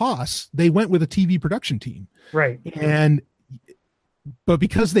cut costs, they went with a TV production team. Right. But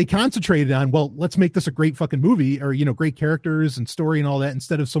because they concentrated on, well, let's make this a great fucking movie, or, you know, great characters and story and all that,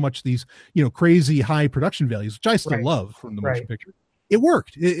 instead of so much these, you know, crazy high production values, which I still love from the motion picture. It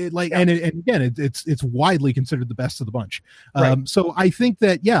worked. And again, it's widely considered the best of the bunch. So I think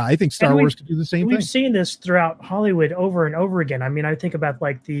that, I think Star Wars could do the same thing. We've seen this throughout Hollywood over and over again. I mean, I think about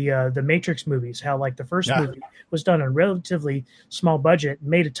like the Matrix movies, how like the first movie was done on a relatively small budget,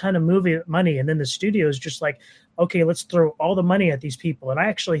 made a ton of money, and then the studio is just like, okay, let's throw all the money at these people. And I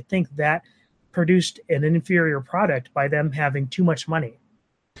actually think that produced an inferior product by them having too much money.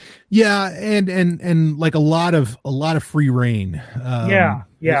 Yeah, and like a lot of free reign.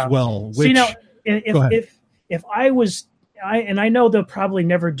 As well. Which, see, now, if I was, and I know they'll probably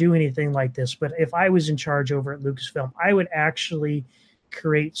never do anything like this, but if I was in charge over at Lucasfilm, I would actually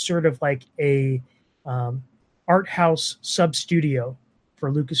create sort of like a art house sub studio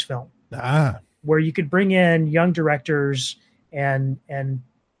for Lucasfilm, where you could bring in young directors and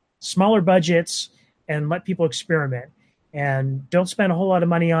smaller budgets and let people experiment. And don't spend a whole lot of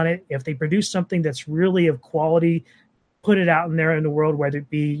money on it. If they produce something that's really of quality, put it out in there in the world, whether it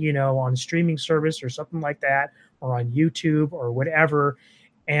be, you know, on streaming service or something like that, or on YouTube or whatever.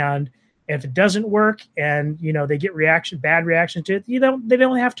 And if it doesn't work and, you know, they get bad reaction to it, they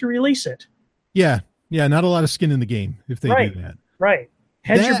don't have to release it. Yeah. Not a lot of skin in the game if they do that. Right.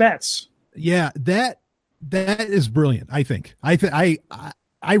 Hedge your bets. Yeah. That is brilliant. I think, I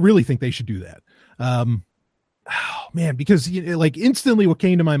really think they should do that. Oh man, because, you know, like, instantly what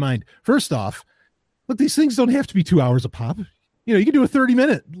came to my mind, first off, look, these things don't have to be 2 hours a pop. You know, you can do a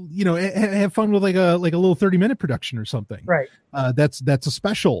 30-minute, you know, have fun with like a little 30-minute production or something. Right. That's a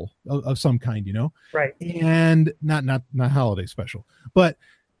special of some kind, you know? Right. And not holiday special, but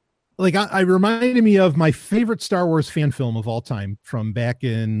like, I reminded me of my favorite Star Wars fan film of all time from back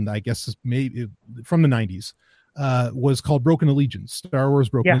in, I guess, maybe from the 90s. Was called Broken Allegiance, Star Wars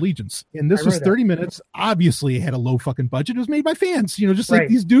Broken Allegiance. And this was 30 minutes. Obviously, it had a low fucking budget. It was made by fans, you know, just like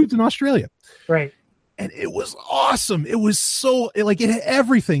these dudes in Australia. Right. And it was awesome. It was so like it had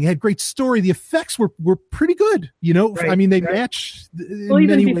everything. It had great story. The effects were pretty good. You know, Right, I mean, they right. match. Well,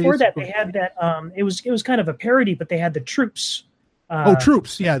 even before that, they had that. It was kind of a parody, but they had the Troops.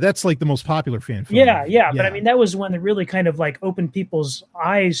 Troops. Yeah, that's like the most popular fan film. Yeah. But I mean, that was one that really kind of like opened people's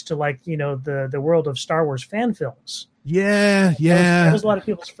eyes to like the world of Star Wars fan films. Yeah. That was a lot of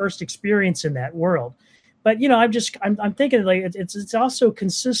people's first experience in that world. But I'm thinking like it's also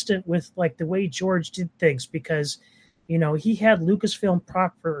consistent with like the way George did things, because he had Lucasfilm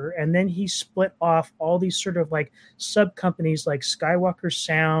proper, and then he split off all these sort of like sub companies like Skywalker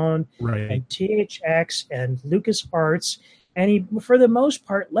Sound and THX and LucasArts, and he, for the most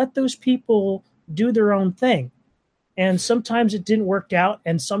part, let those people do their own thing. And sometimes it didn't work out,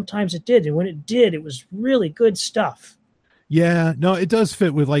 and sometimes it did. And when it did, it was really good stuff. Yeah, no, it does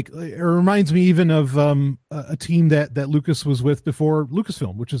fit with like, it reminds me even of a team that Lucas was with before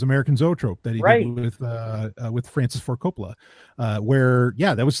Lucasfilm, which is American Zoetrope, that he did with Francis Ford Coppola, where,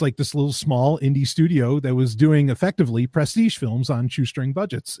 that was like this little small indie studio that was doing effectively prestige films on shoestring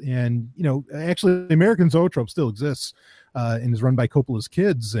budgets. And, actually American Zoetrope still exists and is run by Coppola's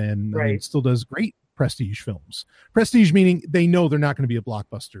kids, and I mean, still does great prestige films. Prestige meaning they know they're not going to be a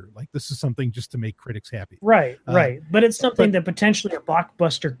blockbuster. Like, this is something just to make critics happy. Right. But it's something that potentially a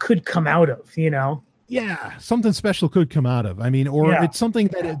blockbuster could come out of, Yeah, something special could come out of. I mean, or it's something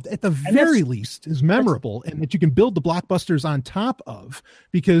that at the very least is memorable, and that you can build the blockbusters on top of,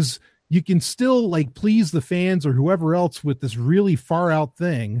 because you can still like please the fans or whoever else with this really far out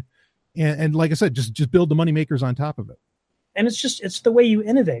thing. And like I said, just build the money makers on top of it. And it's the way you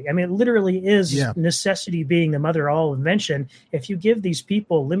innovate. I mean, it literally is necessity being the mother of all invention. If you give these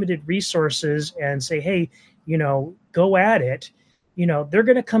people limited resources and say, hey, go at it, they're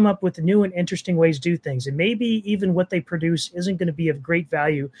going to come up with new and interesting ways to do things. And maybe even what they produce isn't going to be of great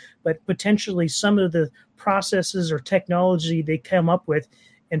value, but potentially some of the processes or technology they come up with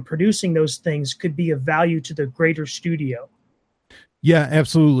in producing those things could be of value to the greater studio. Yeah,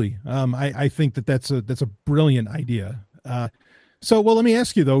 absolutely. I think that's a brilliant idea. Well, let me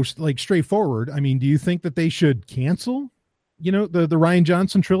ask you though, like straightforward. I mean, do you think that they should cancel, the Rian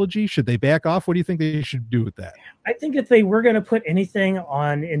Johnson trilogy? Should they back off? What do you think they should do with that? I think if they were going to put anything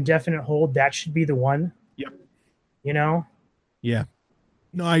on indefinite hold, that should be the one. Yep. Yeah.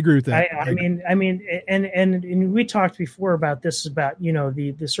 No, I agree with that. I mean, and we talked before about this, about,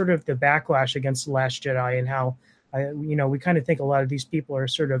 the sort of the backlash against The Last Jedi, and how, we kind of think a lot of these people are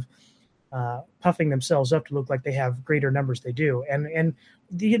sort of puffing themselves up to look like they have greater numbers they do. And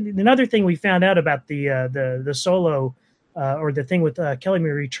another thing we found out about the Solo or the thing with Kelly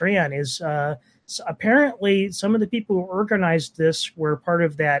Marie Tran is apparently some of the people who organized this were part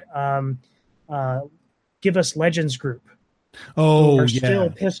of that Give Us Legends group. Oh, are still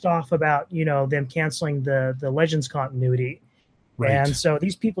pissed off about them canceling the Legends continuity, and so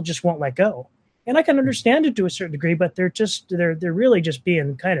these people just won't let go. And I can understand it to a certain degree, but they're really just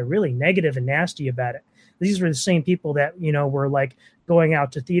being kind of really negative and nasty about it. These were the same people that, were like going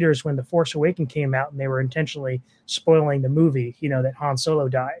out to theaters when The Force Awakens came out, and they were intentionally spoiling the movie, that Han Solo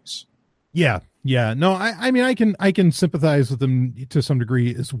dies. Yeah. No, I mean, I can sympathize with them to some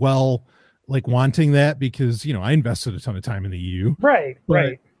degree as well, like wanting that, because, I invested a ton of time in the EU. Right.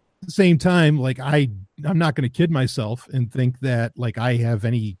 At the same time, like I'm not going to kid myself and think that like I have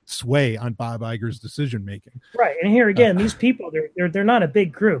any sway on Bob Iger's decision making. Right, and here again, these people they're not a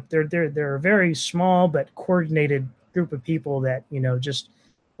big group. They're a very small but coordinated group of people that just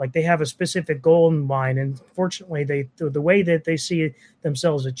like they have a specific goal in mind. And fortunately, the way that they see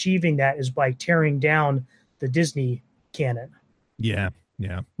themselves achieving that is by tearing down the Disney canon. Yeah,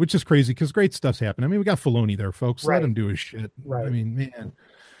 which is crazy because great stuff's happening. I mean, we got Filoni there, folks. Let him do his shit. Right. I mean, man.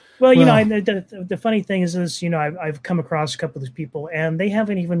 Well, the funny thing is I've come across a couple of these people, and they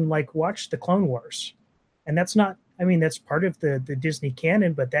haven't even like watched the Clone Wars, and that's not. I mean, that's part of the Disney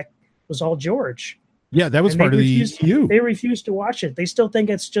canon, but that was all George. Yeah, that was part of the EU. They refuse to watch it. They still think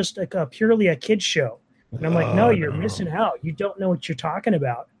it's just purely a kid's show, and I'm like, no, you're missing out. You don't know what you're talking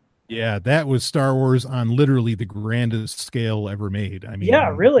about. Yeah, that was Star Wars on literally the grandest scale ever made. I mean,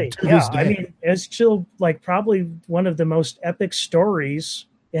 yeah, really. Yeah, I mean, it's still like probably one of the most epic stories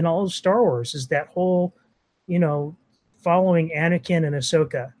in all of Star Wars is that whole, following Anakin and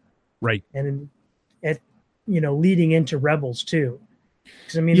Ahsoka. Right. And leading into Rebels too.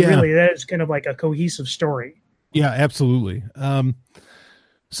 Because I mean, really, that is kind of like a cohesive story. Yeah, absolutely.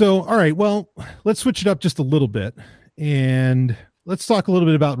 So, all right, well, let's switch it up just a little bit, and let's talk a little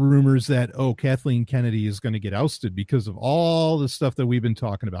bit about rumors that, Kathleen Kennedy is going to get ousted because of all the stuff that we've been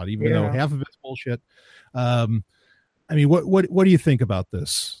talking about, even though half of it's bullshit. I mean, what do you think about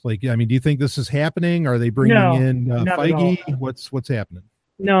this? Like, I mean, do you think this is happening? Are they bringing in Feige? What's happening?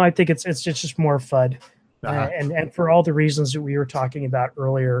 No, I think it's just more FUD, and for all the reasons that we were talking about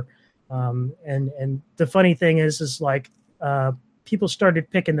earlier. And the funny thing is like people started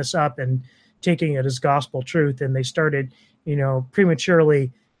picking this up and taking it as gospel truth, and they started,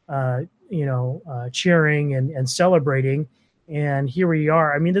 prematurely, cheering and celebrating. And here we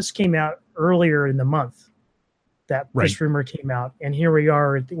are. I mean, this came out earlier in the month that this rumor came out, and here we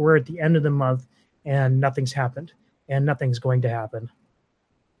are. We're at the end of the month, and nothing's happened, and nothing's going to happen.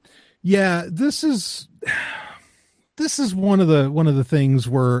 Yeah, this is one of the things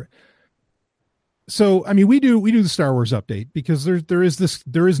where. So, I mean, we do the Star Wars update because there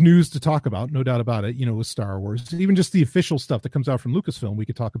is news to talk about, no doubt about it, with Star Wars. Even just the official stuff that comes out from Lucasfilm, we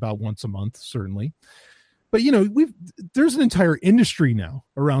could talk about once a month, certainly. But, there's an entire industry now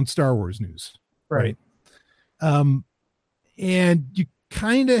around Star Wars news. Right. And you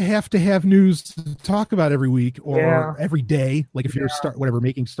kind of have to have news to talk about every week or every day. Like if you're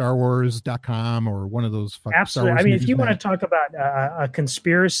making StarWars.com or one of those. Absolutely. I mean, if you want to talk about a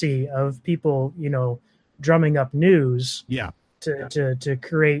conspiracy of people, drumming up news to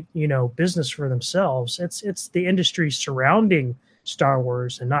create, business for themselves, it's the industry surrounding Star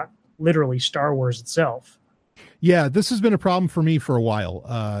Wars and not literally Star Wars itself. Yeah, this has been a problem for me for a while.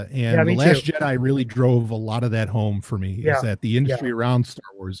 And The Last Jedi really drove a lot of that home for me, is that the industry around Star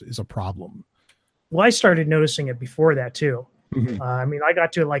Wars is a problem. Well, I started noticing it before that too. Mm-hmm. I mean, I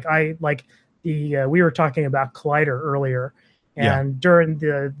got to we were talking about Collider earlier, and during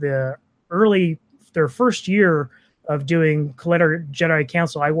their first year of doing Collider Jedi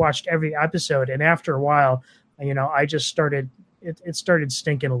Council, I watched every episode, and after a while, I just started, it started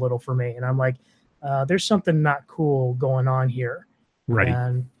stinking a little for me, and I'm like, there's something not cool going on here. Right.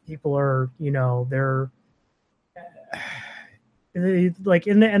 And people are, they're like,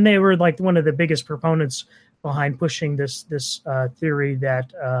 and they were like one of the biggest proponents behind pushing this theory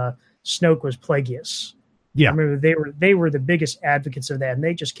that Snoke was Plagueis. Yeah. I remember they were the biggest advocates of that, and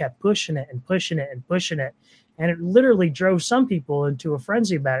they just kept pushing it and pushing it and pushing it. And it literally drove some people into a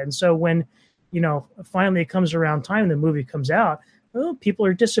frenzy about it. And so when, finally it comes around time, the movie comes out, well, people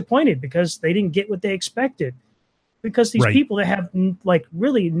are disappointed because they didn't get what they expected. Because these people that have like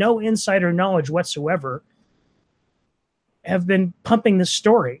really no insider knowledge whatsoever have been pumping this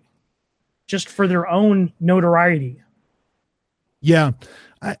story just for their own notoriety. Yeah.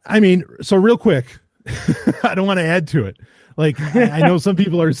 I mean, so real quick, I don't want to add to it. Like, I know some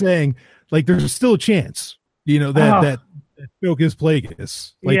people are saying like, there's still a chance, that Snoke is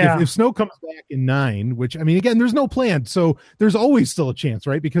Plagueis. Like if Snoke comes back in 9, which I mean, again, there's no plan, so there's always still a chance,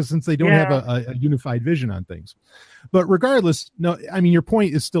 right? Because since they don't have a unified vision on things. But regardless, no, I mean, your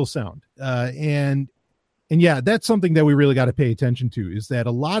point is still sound, and yeah, that's something that we really got to pay attention to. Is that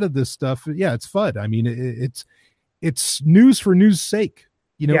a lot of this stuff? Yeah, it's FUD. I mean, it's news for news sake.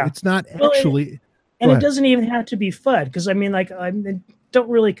 It's not actually. And it doesn't even have to be FUD, because I mean, like, I don't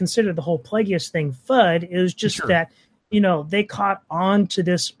really consider the whole Plagueis thing FUD. It was just that. They caught on to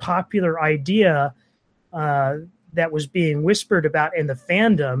this popular idea that was being whispered about in the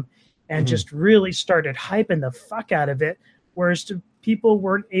fandom and just really started hyping the fuck out of it, whereas people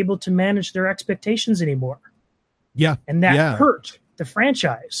weren't able to manage their expectations anymore. Yeah. And that hurt the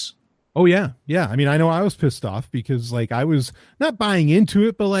franchise. Oh, yeah. Yeah. I mean, I know I was pissed off because like I was not buying into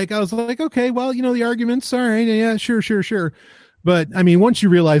it, but like I was like, okay, well, the arguments, all right. Yeah, sure. But I mean, once you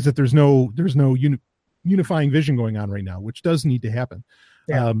realize that there's no unifying vision going on right now, which does need to happen.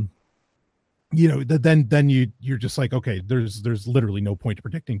 Then you're just like, okay, there's literally no point to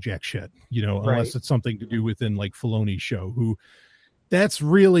predicting jack shit, unless it's something to do within like Filoni's show, who that's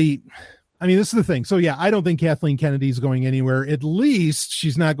really, I mean, this is the thing. So yeah, I don't think Kathleen Kennedy's going anywhere. At least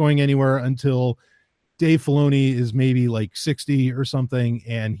she's not going anywhere until Dave Filoni is maybe like 60 or something,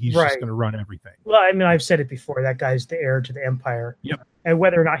 and he's just going to run everything. Well, I mean, I've said it before, that guy's the heir to the empire. Yep. And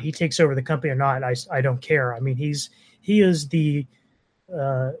whether or not he takes over the company or not, I don't care. I mean, he is the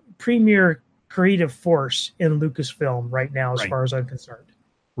premier creative force in Lucasfilm right now, as far as I'm concerned.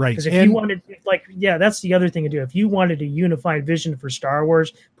 Right. Because if you wanted, that's the other thing to do. If you wanted a unified vision for Star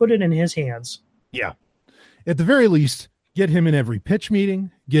Wars, put it in his hands. Yeah. At the very least, get him in every pitch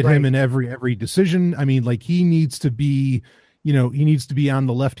meeting, get him in every decision. I mean, like he needs to be, he needs to be on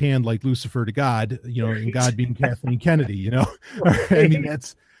the left hand like Lucifer to God, and God being Kathleen Kennedy, I mean,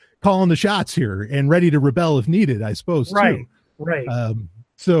 that's calling the shots here and ready to rebel if needed, I suppose. Too. Right. I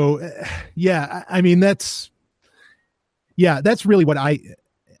mean, that's really what I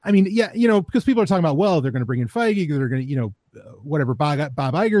mean, because people are talking about, well, they're going to bring in Feige, they're going to, whatever Bob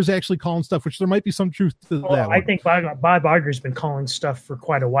Iger's actually calling stuff, which there might be some truth to that. I think Bob Iger's been calling stuff for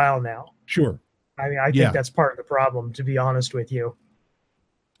quite a while now. Sure. I mean, I think that's part of the problem, to be honest with you.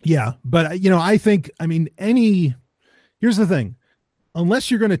 Yeah, but I think, here's the thing.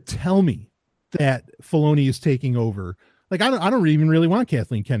 Unless you're going to tell me that Filoni is taking over, like, I don't even really want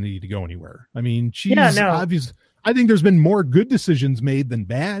Kathleen Kennedy to go anywhere. I mean, she's obvious. I think there's been more good decisions made than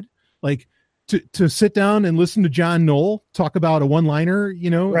bad. Like, to sit down and listen to John Knoll talk about a one-liner,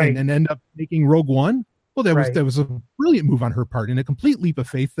 and end up making Rogue One. Well, that was a brilliant move on her part and a complete leap of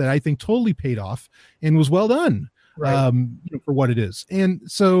faith that I think totally paid off and was well done, for what it is. And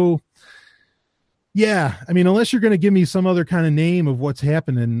so, yeah, I mean, unless you're going to give me some other kind of name of what's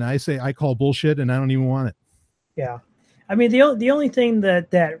happening, I call bullshit and I don't even want it. Yeah. I mean, the only thing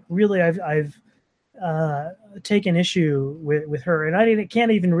that really I've taken issue with her, and I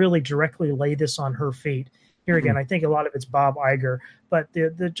can't even really directly lay this on her feet. Here again, I think a lot of it's Bob Iger, but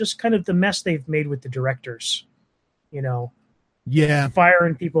the just kind of the mess they've made with the directors,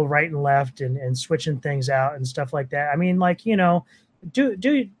 firing people right and left and switching things out and stuff like that. I mean, like, do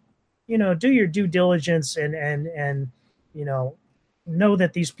your due diligence and know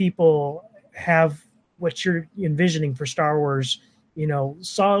that these people have what you're envisioning for Star Wars,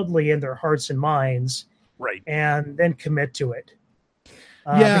 solidly in their hearts and minds, right? And then commit to it.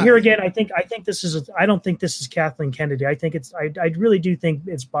 But here again, I don't think this is Kathleen Kennedy. I think I really do think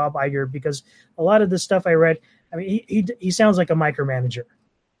it's Bob Iger, because a lot of the stuff I read, I mean, he sounds like a micromanager.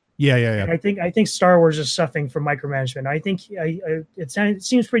 Yeah. And I think Star Wars is suffering from micromanagement. I think it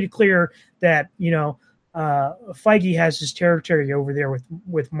seems pretty clear that Feige has his territory over there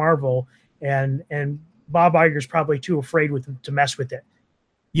with Marvel, and Bob Iger's probably too afraid to mess with it.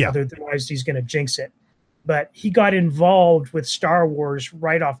 Yeah, otherwise he's going to jinx it. But he got involved with Star Wars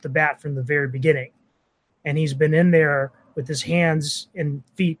right off the bat from the very beginning, and he's been in there with his hands and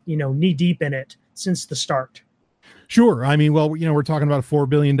feet, knee deep in it since the start. Sure. I mean, well, we're talking about a $4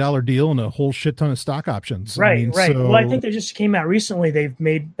 billion deal and a whole shit ton of stock options. Right. So... Well, I think they just came out recently. They've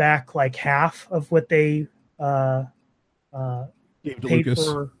made back like half of what they paid Lucas.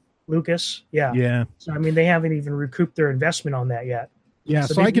 for Lucas. Yeah. Yeah. So, I mean, they haven't even recouped their investment on that yet. Yeah.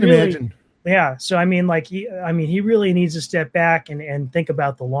 So I can imagine. Yeah. So, I mean, like, he really needs to step back and think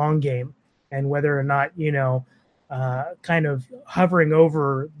about the long game and whether or not, kind of hovering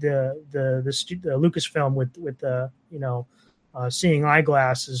over the Lucasfilm with the, seeing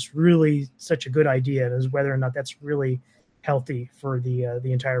eyeglass is really such a good idea, and is whether or not that's really healthy for the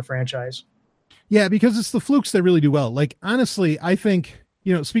entire franchise. Yeah, because it's the flukes that really do well. Like, honestly, I think,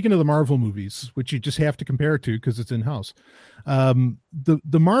 speaking of the Marvel movies, which you just have to compare it to because it's in-house,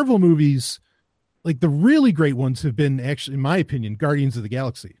 the Marvel movies, like the really great ones, have been actually, in my opinion, Guardians of the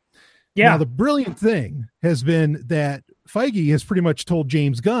Galaxy. Yeah. Now, the brilliant thing has been that Feige has pretty much told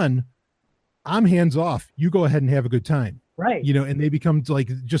James Gunn, I'm hands off. You go ahead and have a good time. Right. And they become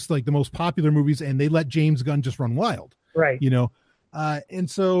just like the most popular movies, and they let James Gunn just run wild. Right. And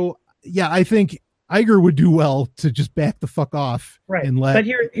so, yeah, I think Iger would do well to just back the fuck off. Right. And let. But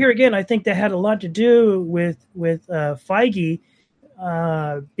here again, I think that had a lot to do with Feige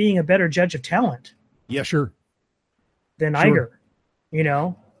being a better judge of talent. Yeah, sure. Than Iger.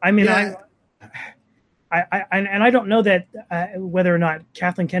 I mean, yeah. I don't know that whether or not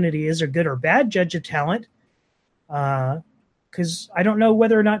Kathleen Kennedy is a good or bad judge of talent, because I don't know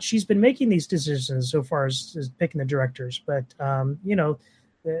whether or not she's been making these decisions so far as picking the directors. But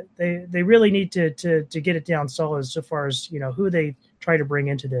they really need to get it down solid so far as who they try to bring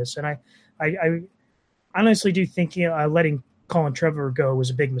into this. And I honestly do think letting Colin Trevorrow go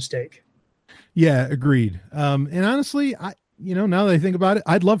was a big mistake. Yeah, agreed. And honestly, now that I think about it,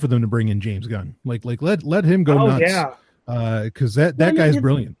 I'd love for them to bring in James Gunn. Like let him go nuts. Yeah. Because that guy's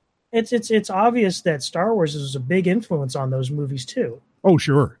brilliant. It's obvious that Star Wars is a big influence on those movies too. Oh,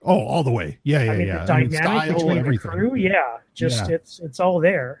 sure. Oh, all the way. Yeah. The dynamic between everything. The crew, it's all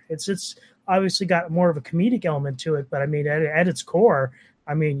there. It's obviously got more of a comedic element to it, but I mean, at its core,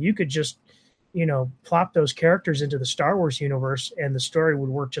 I mean, you could just plop those characters into the Star Wars universe, and the story would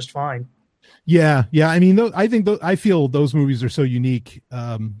work just fine. Yeah. I mean, I feel those movies are so unique.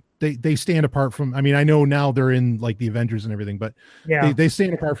 They stand apart from. I mean, I know now they're in like the Avengers and everything, but they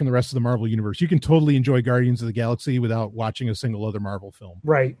stand apart from the rest of the Marvel universe. You can totally enjoy Guardians of the Galaxy without watching a single other Marvel film,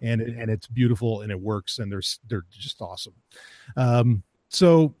 right? And it's beautiful and it works, and they're just awesome.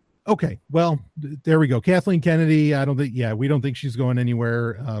 So okay, well, there we go. Kathleen Kennedy. We don't think she's going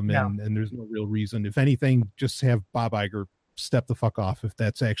anywhere. And there's no real reason. If anything, just have Bob Iger step the fuck off if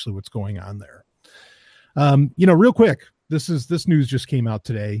that's actually what's going on there. Real quick, this news just came out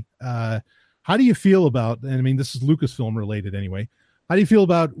today. How do you feel about, and I mean, this is Lucasfilm related anyway. How do you feel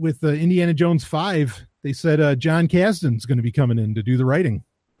about with Indiana Jones 5? They said John Kasdan's going to be coming in to do the writing.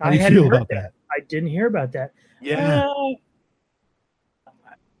 How do you feel about that? I didn't hear about that. Yeah.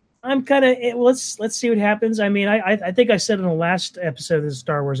 I'm kind of, let's see what happens. I mean, I think I said in the last episode of the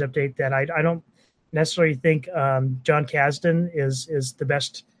Star Wars update that I don't necessarily think John Kasdan is the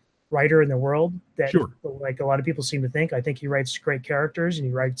best writer in the world that like a lot of people seem to think. I think he writes great characters and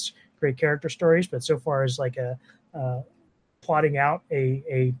he writes great character stories, but so far as like plotting out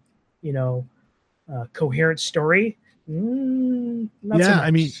a coherent story, not so much. I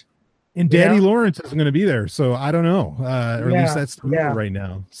mean, and Daddy Lawrence isn't going to be there, so I don't know. Or at least that's the rumor right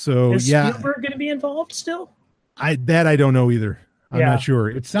now. So is Spielberg going to be involved still? I don't know either. I'm not sure.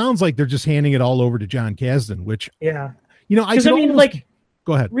 It sounds like they're just handing it all over to John Kasdan, which I mean, like,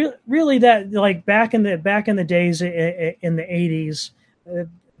 go ahead. Really, that like back in the days in the 80s,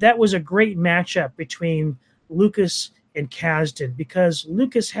 that was a great matchup between Lucas and Kasdan, because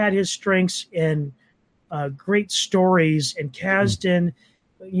Lucas had his strengths in great stories, and Kasdan,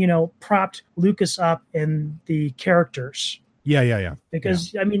 propped Lucas up in the characters. Yeah.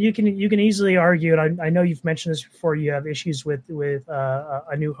 Because I mean, you can easily argue, and I know you've mentioned this before. You have issues with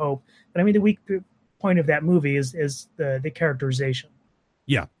A New Hope, but I mean, the weak point of that movie is the characterization.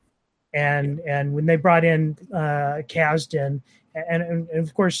 Yeah, and when they brought in Kasdan, and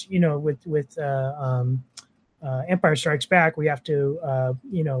of course, with Empire Strikes Back, we have to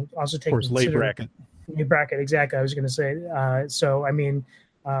also take, of course, Leigh Brackett. Leigh Brackett, exactly. I was going to say. So I mean,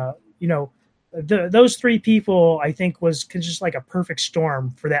 those three people, I think, was just like a perfect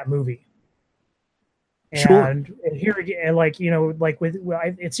storm for that movie. And here again,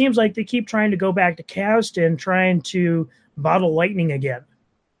 it seems like they keep trying to go back to Kasdan, trying to bottle lightning again.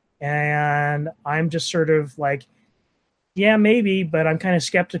 And I'm just sort of like, yeah, maybe, but I'm kind of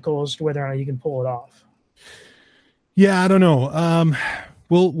skeptical as to whether or not you can pull it off. Yeah, I don't know.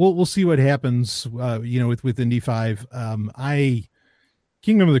 We'll see what happens. With Indy 5.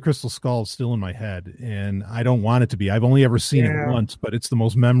 Kingdom of the Crystal Skull is still in my head, and I don't want it to be. I've only ever seen it once, but it's the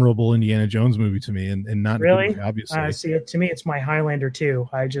most memorable Indiana Jones movie to me, and not really, obviously. See, to me, it's my Highlander 2.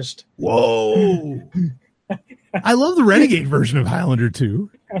 Whoa. I love the Renegade version of Highlander 2.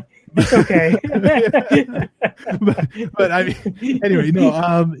 It's okay. but I mean, anyway, no,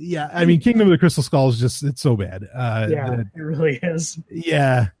 I mean, Kingdom of the Crystal Skull is just, it's so bad. It really is.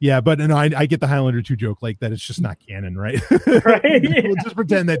 Yeah, but no, I get the Highlander 2 joke, like that it's just not canon, right? Right. We'll just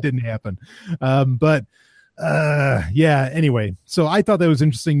pretend that didn't happen. Anyway, so I thought that was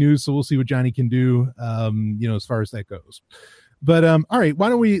interesting news, so we'll see what Johnny can do, as far as that goes. But all right, why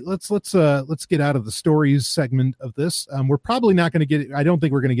don't we let's get out of the stories segment of this. We're probably not going to I don't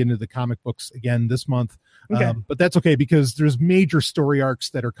think we're going to get into the comic books again this month. Okay. But that's okay, because there's major story arcs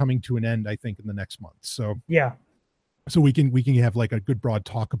that are coming to an end, I think, in the next month. So we can have like a good broad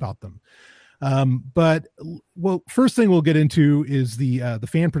talk about them. But first thing we'll get into is the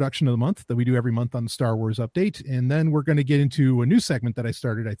fan production of the month that we do every month on the Star Wars Update. And then we're going to get into a new segment that I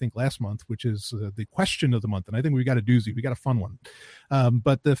started, I think, last month, which is the question of the month. And I think we got a doozy. We got a fun one.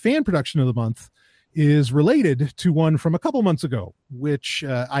 But the fan production of the month is related to one from a couple months ago, which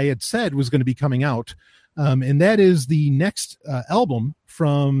I had said was going to be coming out. And that is the next album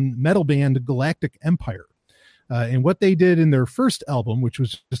from metal band Galactic Empire. And what they did in their first album, which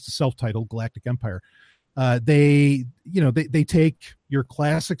was just a self-titled Galactic Empire, they take your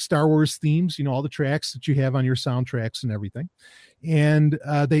classic Star Wars themes, all the tracks that you have on your soundtracks and everything, and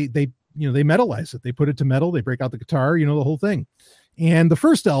they metalize it. They put it to metal. They break out the guitar, the whole thing. And the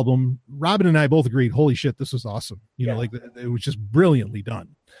first album, Robin and I both agreed, holy shit, this was awesome. It was just brilliantly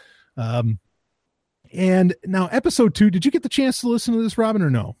done. And now episode 2, did you get the chance to listen to this, Robin, or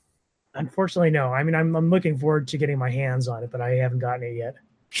no? Unfortunately, no. I mean, I'm looking forward to getting my hands on it, but I haven't gotten it yet.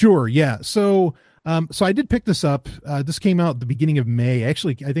 Sure. Yeah. So I did pick this up. This came out at the beginning of May.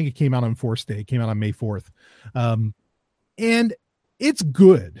 Actually, I think it came out on Force Day. It came out on May 4th. And it's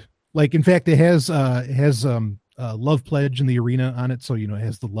good. Like, in fact, it has Love Pledge in the arena on it. So, it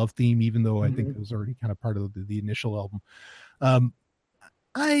has the love theme, even though I think it was already kind of part of the initial album.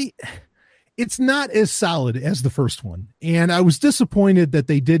 It's not as solid as the first one. And I was disappointed that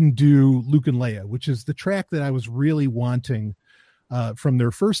they didn't do Luke and Leia, which is the track that I was really wanting from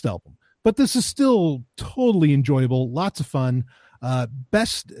their first album. But this is still totally enjoyable. Lots of fun.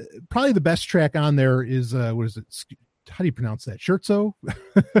 Probably the best track on there is, what is it? How do you pronounce that? Scherzo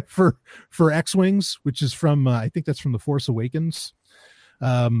for X-Wings, which is from, I think that's from The Force Awakens.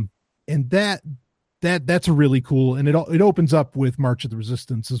 And that's a really cool, and it opens up with March of the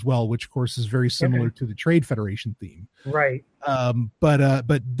Resistance as well, which of course is very similar to the Trade Federation theme. Right.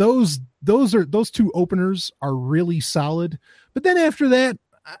 But those those two openers are really solid. But then after that,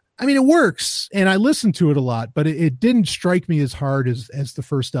 I mean, it works, and I listened to it a lot, but it didn't strike me as hard as the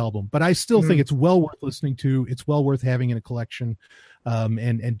first album. But I still think it's well worth listening to. It's well worth having in a collection,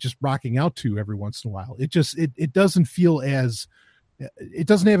 and just rocking out to every once in a while. It just it doesn't feel as, it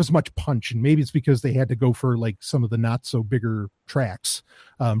doesn't have as much punch, and maybe it's because they had to go for like some of the not so bigger tracks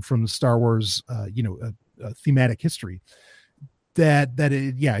from the Star Wars, thematic history.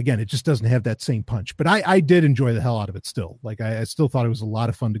 Again, it just doesn't have that same punch. But I did enjoy the hell out of it still. Like I still thought it was a lot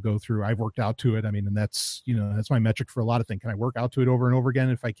of fun to go through. I've worked out to it. I mean, and that's my metric for a lot of things. Can I work out to it over and over again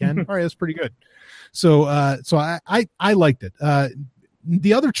if I can? All right, that's pretty good. So I liked it.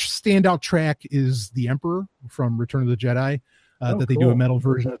 The other standout track is The Emperor from Return of the Jedi. That they do a metal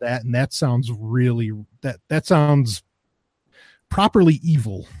version of that, and that sounds really that sounds properly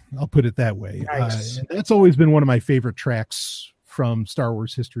evil. I'll put it that way. Nice. And that's always been one of my favorite tracks from Star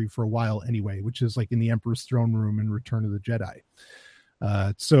Wars history for a while anyway, which is like in the Emperor's throne room in Return of the Jedi.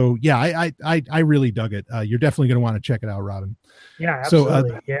 So yeah, I really dug it. You're definitely going to want to check it out, Robin. Yeah,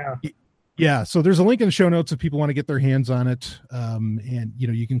 absolutely. Yeah. So there's a link in the show notes if people want to get their hands on it. And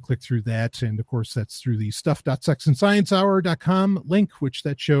you can click through that. And of course that's through the stuff.sexandsciencehour.com link, which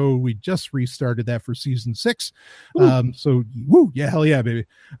that show, we just restarted that for season 6. So woo, yeah, hell yeah, baby.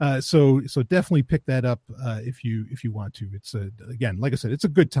 So definitely pick that up if you want to. It's again, like I said, it's a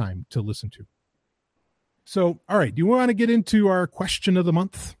good time to listen to. So, all right. Do you want to get into our question of the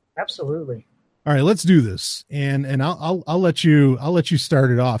month? Absolutely. All right, let's do this, and I'll let you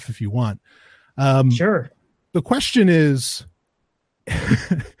start it off if you want. Sure. The question is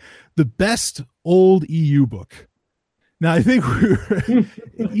the best old EU book. Now, I think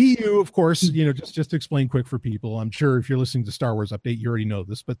EU, of course, just to explain quick for people. I'm sure if you're listening to Star Wars Update, you already know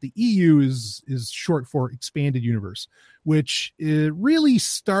this, but the EU is short for Expanded Universe, which really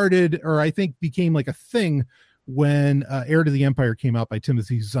started, or I think became like a thing when Heir to the Empire came out by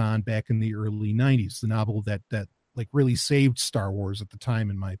Timothy Zahn back in the early 90s, the novel that like really saved Star Wars at the time,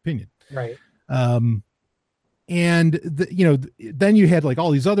 in my opinion. Right. And then you had like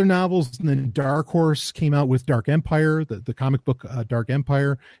all these other novels, and then Dark Horse came out with Dark Empire, the comic book Dark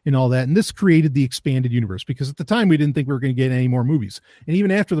Empire, and all that. And this created the Expanded Universe, because at the time we didn't think we were going to get any more movies. And even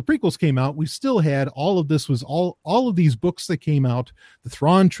after the prequels came out, we still had all of these books that came out: the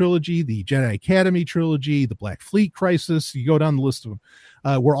Thrawn trilogy, the Jedi Academy trilogy, the Black Fleet Crisis. You go down the list of them.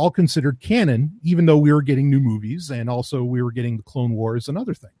 Were all considered canon, even though we were getting new movies, and also we were getting the Clone Wars and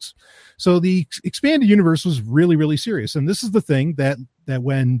other things. So the Expanded Universe was really, really serious. And this is the thing that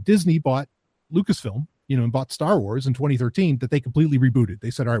when Disney bought Lucasfilm, and bought Star Wars in 2013, that they completely rebooted.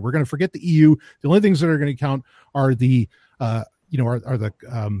 They said, all right, we're going to forget the EU. The only things that are going to count are the TV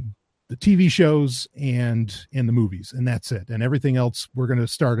shows and the movies, and that's it. And everything else, we're going to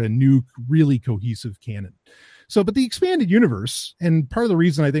start a new, really cohesive canon. So, but the Expanded Universe, and part of the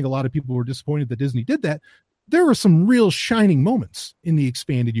reason I think a lot of people were disappointed that Disney did that, there were some real shining moments in the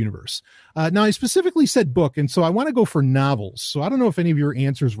Expanded Universe. Now, I specifically said book, and so I want to go for novels. So I don't know if any of your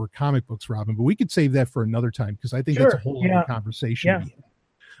answers were comic books, Robin, but we could save that for another time, because I think that's a whole other conversation.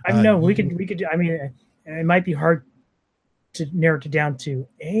 Yeah. We could. I mean, it might be hard to narrow it down to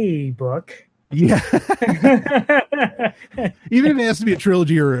a book. Yeah. Even if it has to be a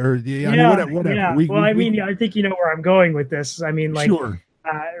trilogy or whatever. Yeah. I think you know where I'm going with this. I mean, like, sure.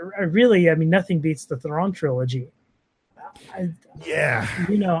 Really, I mean, nothing beats the Thrawn trilogy.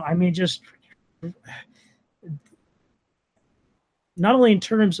 Just not only in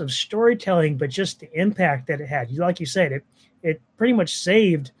terms of storytelling, but just the impact that it had. Like you said, it pretty much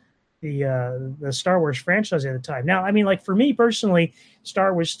saved the Star Wars franchise at the time. Now, I mean, like for me personally,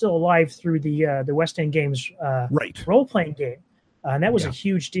 Star Wars still alive through the West End Games role playing game, and that was a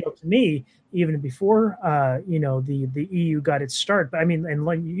huge deal to me even before the EU got its start. But I mean, and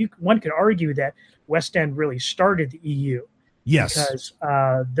like one could argue that West End really started the EU. Yes, because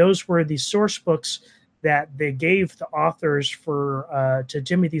those were the source books that they gave the authors to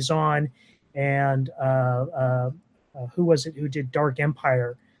Timothy Zahn and who was it who did Dark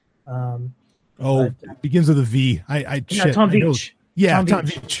Empire? Begins with a V. Tom Veitch. Yeah, Tom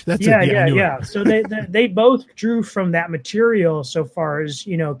Veitch. That's it. Yeah. So they both drew from that material so far as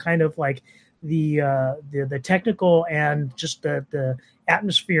kind of like the technical and just the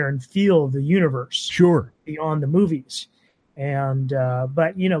atmosphere and feel of the universe. Sure. Beyond the movies, and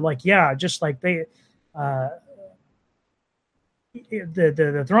but just like they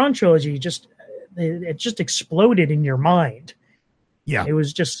the Thrawn trilogy it just exploded in your mind. Yeah, it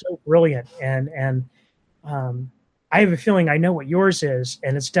was just so brilliant, and I have a feeling I know what yours is,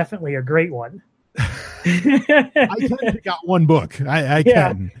 and it's definitely a great one. I can pick out one book. I Yeah,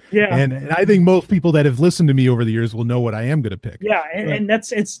 can. yeah. And I think most people that have listened to me over the years will know what I am going to pick. Yeah, and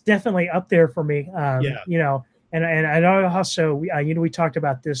it's definitely up there for me. You know, and I know also we talked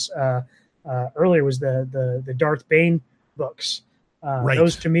about this earlier, was the Darth Bane books. Right.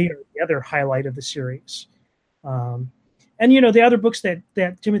 Those to me are the other highlight of the series. And you know, the other books that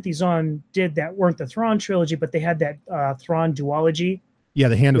Timothy Zahn did that weren't the Thrawn trilogy, but they had that Thrawn duology. Yeah,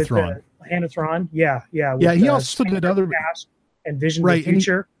 the Hand of Thrawn. Hand of Thrawn. Yeah. Yeah, he also did other past and Vision of the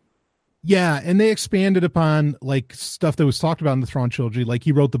Future. And they expanded upon like stuff that was talked about in the Thrawn trilogy. Like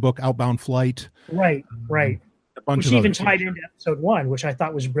he wrote the book Outbound Flight. Right. A bunch which of even tied into episode 1, which I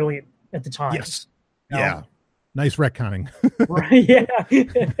thought was brilliant at the time. Yes. Yeah. Nice retconning. Right. Yeah.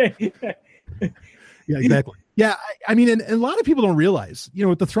 Yeah, exactly. Yeah, I mean, and a lot of people don't realize, you know,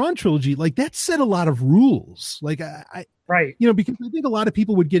 with the Thrawn trilogy, like that set a lot of rules. Like right. You know, because I think a lot of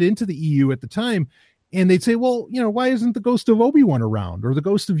people would get into the EU at the time and they'd say, well, you know, why isn't the ghost of Obi-Wan around, or the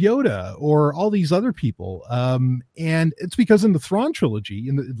ghost of Yoda, or all these other people? And it's because in the Thrawn trilogy,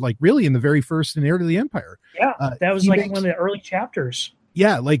 in the very first In Heir to the Empire. Yeah, that was one of the early chapters.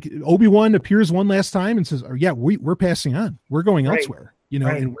 Yeah, like Obi-Wan appears one last time and says, yeah, we're passing on. We're going elsewhere. You know,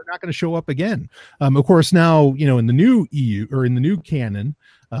 and we're not going to show up again. Of course, now, you know, in the new EU or in the new canon,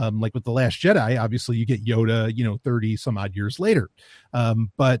 like with The Last Jedi, obviously you get Yoda, you know, 30 some odd years later.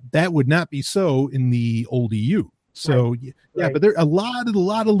 But that would not be so in the old EU. So but there are a lot of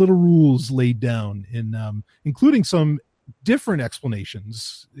little rules laid down in, including some different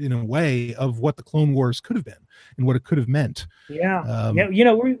explanations in a way of what the Clone Wars could have been and what it could have meant. Yeah. You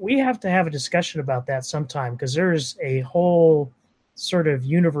know, we have to have a discussion about that sometime, because there's a whole sort of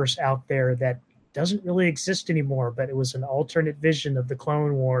universe out there that doesn't really exist anymore, but it was an alternate vision of the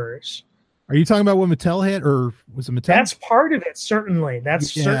Clone Wars. Are you talking about what Mattel had, or was it Mattel? That's part of it, certainly.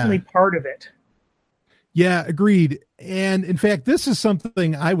 That's certainly part of it. Yeah, agreed. And in fact, this is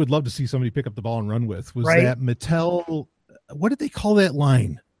something I would love to see somebody pick up the ball and run with, was that Mattel, what did they call that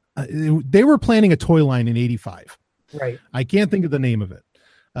line? They were planning a toy line in 85. Right. I can't think of the name of it.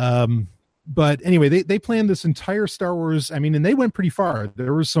 But anyway, they planned this entire Star Wars. I mean, and they went pretty far.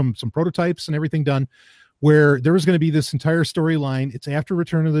 There was some prototypes and everything done where there was going to be this entire storyline. It's after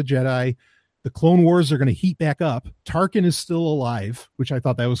Return of the Jedi. The Clone Wars are going to heat back up. Tarkin is still alive, which I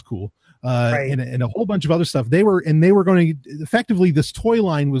thought that was cool. And a whole bunch of other stuff. They were going to, effectively, this toy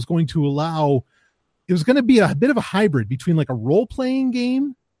line was going to allow, it was going to be a bit of a hybrid between like a role-playing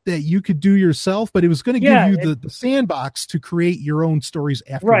game that you could do yourself, but it was going to give you the sandbox to create your own stories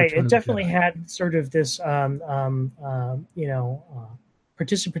after. Right. It definitely had sort of this,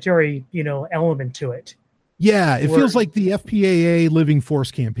 participatory, element to it. Yeah. It feels like the FPAA Living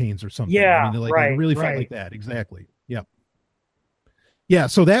Force campaigns or something. Yeah. I mean, it really felt like that. Exactly. Yep. Yeah.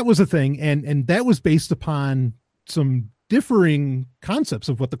 So that was a thing. And that was based upon some differing concepts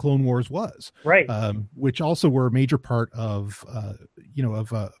of what the Clone Wars was, right? Which also were a major part of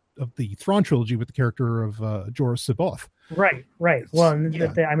the Thrawn trilogy with the character of Jorah C'baoth. Right. Well,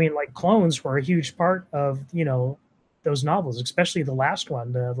 I mean, like, clones were a huge part of those novels, especially the last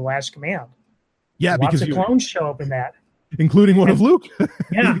one, the Last Command. Yeah, lots of clones show up in that, including one of Luke.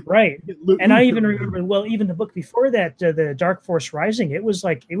 Yeah, right. And I even remember, well, even the book before that, the Dark Force Rising. It was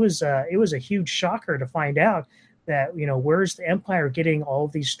a huge shocker to find out that, where's the Empire getting all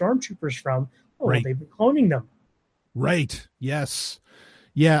of these stormtroopers from? Oh, right. They've been cloning them. Right. Yes.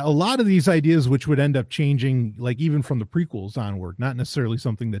 Yeah. A lot of these ideas, which would end up changing, like even from the prequels onward, not necessarily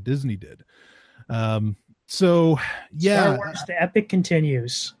something that Disney did. So yeah, Star Wars, the epic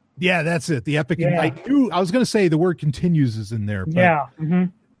continues. Yeah, that's it. The epic. Yeah. I was going to say the word continues is in there. But, yeah. Mm-hmm.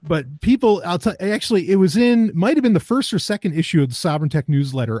 But people, actually, it might have been the first or second issue of the Sovereign Tech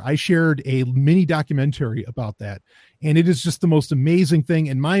newsletter. I shared a mini documentary about that, and it is just the most amazing thing.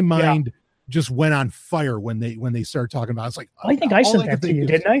 And my mind just went on fire when they started talking about it. It's like, I think I sent that to you,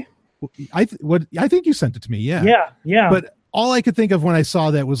 didn't I? I think you sent it to me. Yeah. Yeah. Yeah. But all I could think of when I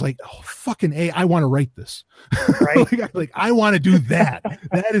saw that was like, oh, fucking A, I want to write this. Right. like I want to do that.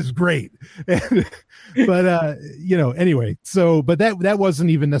 That is great. But anyway, so, but that wasn't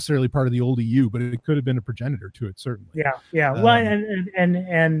even necessarily part of the old EU, but it could have been a progenitor to it, certainly. Yeah. Yeah. Well,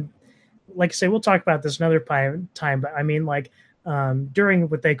 and like I say, we'll talk about this another time, but I mean, like, during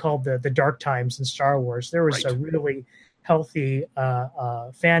what they called the dark times in Star Wars, there was a really healthy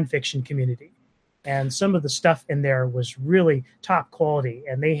fan fiction community. And some of the stuff in there was really top quality,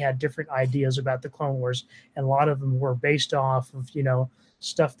 and they had different ideas about the Clone Wars, and a lot of them were based off of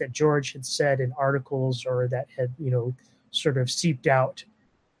stuff that George had said in articles, or that had sort of seeped out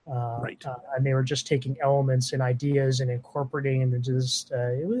Right. And they were just taking elements and ideas and incorporating them into this.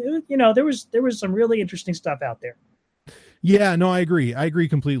 There was some really interesting stuff out there. Yeah, no, I agree. I agree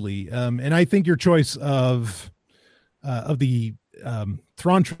completely. And I think your choice of the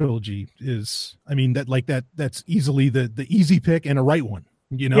Thrawn trilogy is, I mean, that's easily the easy pick and a right one.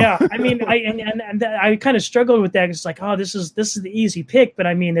 Yeah, I mean, I kind of struggled with that. It's like, oh, this is the easy pick, but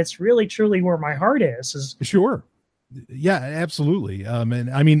I mean, it's really truly where my heart is. Sure. Yeah, absolutely. And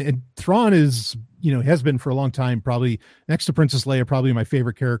I mean, Thrawn is, has been for a long time, probably next to Princess Leia, probably my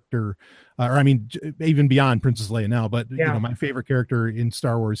favorite character, or I mean, even beyond Princess Leia now, but my favorite character in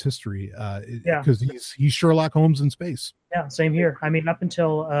Star Wars history, because he's Sherlock Holmes in space. Yeah, same here. I mean, up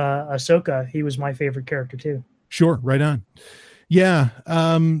until Ahsoka, he was my favorite character too. Sure, right on. Yeah.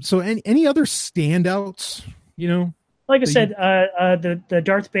 So any other standouts? Like I said, the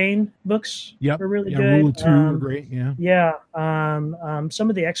Darth Bane books were really good. Rule of Two were great. Yeah. Yeah. Some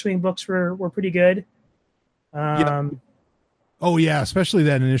of the X-Wing books were pretty good. Oh yeah, especially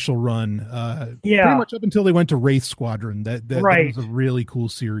that initial run. Pretty much up until they went to Wraith Squadron. That was a really cool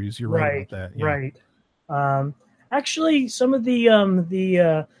series. You're right about that. Yeah. Right. Actually, some of the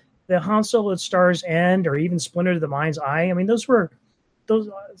Han Solo at Star's End, or even Splinter of the Mind's Eye. I mean, those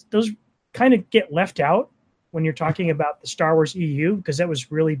kind of get left out when you're talking about the Star Wars EU, because that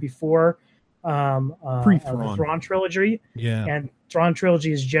was really before the Thrawn trilogy. Yeah. And Thrawn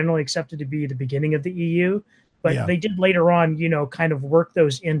trilogy is generally accepted to be the beginning of the EU, but they did later on, kind of work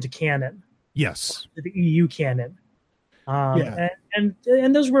those into canon. Yes. The EU canon. And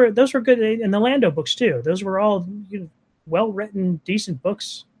those were good, and the Lando books too. Those were all well written, decent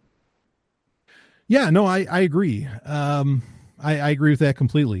books. Yeah, no, I agree. I agree with that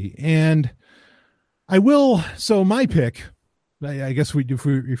completely. And I will. So my pick, I guess if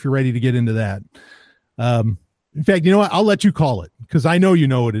you're ready to get into that. In fact, you know what? I'll let you call it, because I know you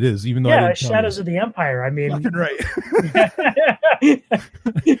know what it is, even though Shadows of the Empire. I mean, fucking right.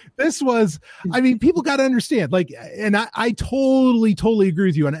 This was, I mean, people got to understand, and I totally agree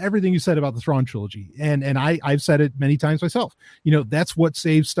with you on everything you said about the Thrawn trilogy. And I've said it many times myself. That's what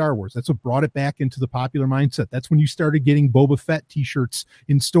saved Star Wars. That's what brought it back into the popular mindset. That's when you started getting Boba Fett t-shirts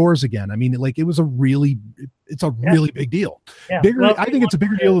in stores again. I mean, it was it's a really big deal. Yeah. I think it's a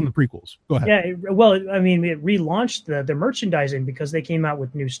bigger deal than the prequels. Go ahead. Yeah. Well, I mean, it relaunched the merchandising, because they came out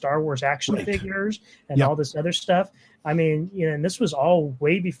with new Star Wars action figures and all this other stuff. I mean, and this was all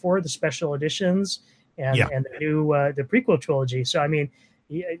way before the special editions and the new the prequel trilogy. So I mean,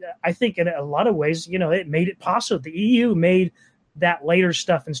 I think in a lot of ways, it made it possible. The EU made that later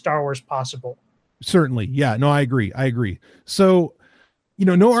stuff in Star Wars possible. Certainly, yeah. No, I agree. So,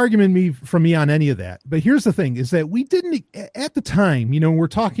 no argument from me on any of that. But here's the thing: is that we didn't at the time. We're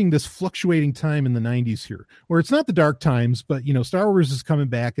talking this fluctuating time in the 90s here, where it's not the dark times, but Star Wars is coming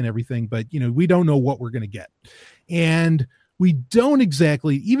back and everything. But we don't know what we're going to get. And we don't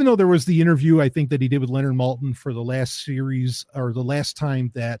exactly, even though there was the interview, I think, that he did with Leonard Maltin for the last series, or the last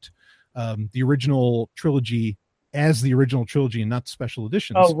time that the original trilogy, as the original trilogy and not the special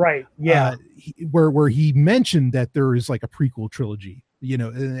editions. Oh, right. Yeah. Where he mentioned that there is like a prequel trilogy, and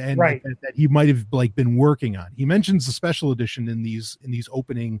that he might have been working on. He mentions the special edition in these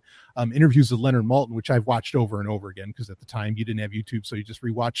opening interviews with Leonard Maltin, which I've watched over and over again, because at the time you didn't have YouTube, so you just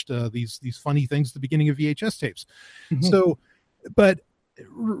rewatched these funny things at the beginning of VHS tapes. Mm-hmm. So, but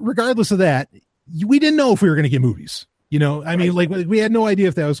regardless of that, we didn't know if we were going to get movies. I mean, we had no idea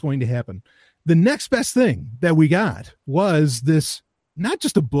if that was going to happen. The next best thing that we got was this, not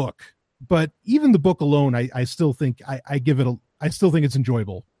just a book, but even the book alone. I still think I still think it's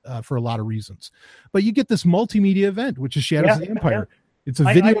enjoyable for a lot of reasons. But you get this multimedia event, which is Shadows of the Empire. Yeah. It's a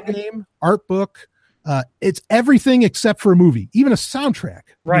video game, art book. It's everything except for a movie, even a soundtrack,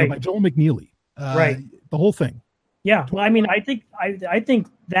 by Joel McNeely. The whole thing. Yeah. Well, I mean, I think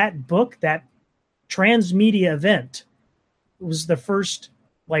that book, that transmedia event, was the first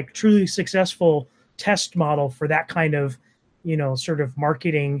truly successful test model for that kind of, sort of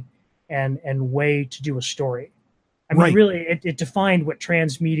marketing and way to do a story. I mean, really, it defined what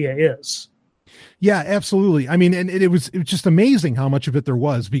transmedia is. Yeah, absolutely. I mean, and it was just amazing how much of it there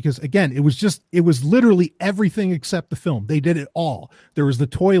was, because again, it was literally everything except the film. They did it all. There was the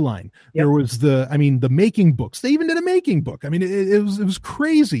toy line. Yep. There was the making books. They even did a making book. I mean, it was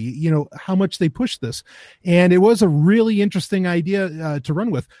crazy, how much they pushed this, and it was a really interesting idea to run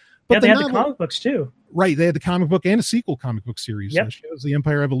with. But they had the comic books too. Right. They had the comic book and a sequel comic book series. Shadows of the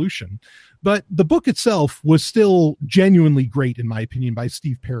Empire Evolution. But the book itself was still genuinely great, in my opinion, by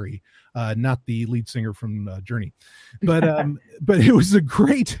Steve Perry, not the lead singer from Journey. But but it was a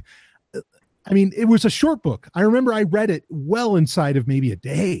great, I mean, it was a short book. I remember I read it well inside of maybe a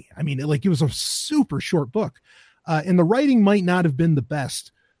day. I mean, it was a super short book. And the writing might not have been the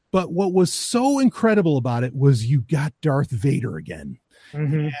best, but what was so incredible about it was you got Darth Vader again.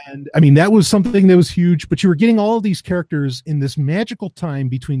 Mm-hmm. And I mean, that was something that was huge, but you were getting all of these characters in this magical time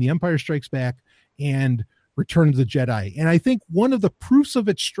between The Empire Strikes Back and Return of the Jedi. And I think one of the proofs of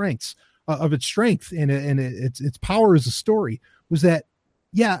its strength and its power as a story was that,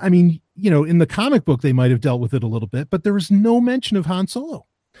 yeah, I mean, in the comic book, they might have dealt with it a little bit, but there was no mention of Han Solo.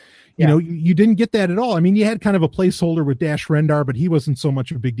 You didn't get that at all. I mean, you had kind of a placeholder with Dash Rendar, but he wasn't so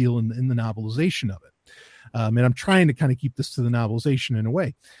much of a big deal in the novelization of it. And I'm trying to kind of keep this to the novelization in a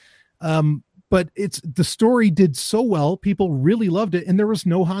way. But the story did so well. People really loved it. And there was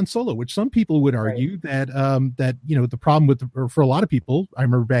no Han Solo, which some people would argue that the problem or for a lot of people, I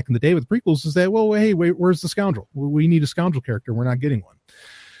remember back in the day with the prequels, is that, well, hey, wait, where's the scoundrel? We need a scoundrel character. We're not getting one.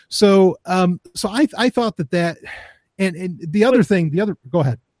 So I thought that, and the other thing, go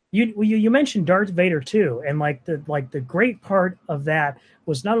ahead. You mentioned Darth Vader too, and the great part of that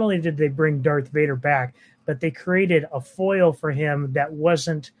was not only did they bring Darth Vader back, but they created a foil for him that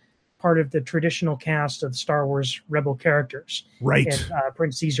wasn't part of the traditional cast of Star Wars Rebel characters, right? And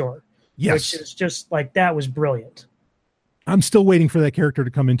Prince Xizor, yes, which is just that was brilliant. I'm still waiting for that character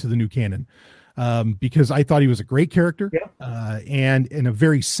to come into the new canon, because I thought he was a great character, and a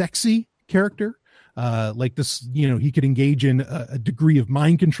very sexy character. Like this, he could engage in a degree of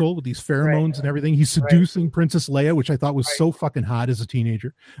mind control with these pheromones and everything. He's seducing Princess Leia, which I thought was so fucking hot as a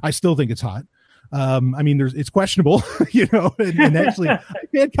teenager. I still think it's hot. I mean, it's questionable, and actually I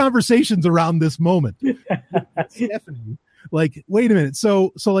had conversations around this moment. Stephanie, wait a minute.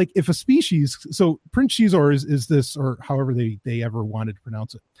 So if a species, so Prince Xizor is this, or however they ever wanted to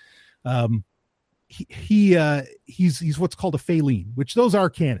pronounce it. He's what's called a Phaleen, which those are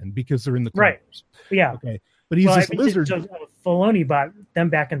canon because they're in the Clone Wars. Yeah. Okay. But he's this lizard. So Filoni bought them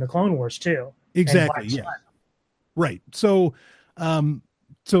back in the Clone Wars too. Exactly. Yeah. Right. So,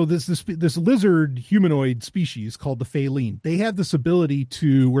 so this lizard humanoid species called the Phaleen, they have this ability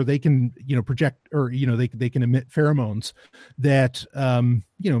where they can, project, or, they can emit pheromones that,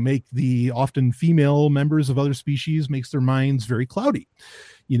 make the often female members of other species, makes their minds very cloudy,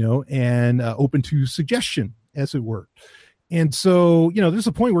 and open to suggestion, as it were. And so, there's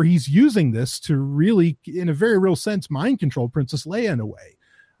a point where he's using this to really, in a very real sense, mind control Princess Leia in a way.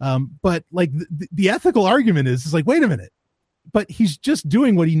 But the ethical argument is wait a minute, but he's just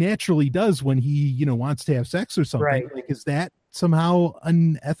doing what he naturally does when he, wants to have sex or something. Right. Is that somehow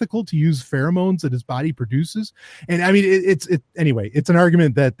unethical to use pheromones that his body produces? And I mean, anyway, it's an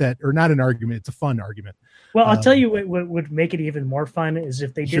argument that, or not an argument, it's a fun argument. Well, I'll tell you what would make it even more fun is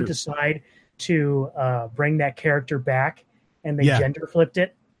if they did decide to bring that character back and they gender flipped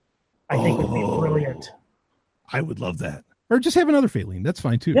it. I think it would be brilliant. I would love that. Or just have another Phaleen. That's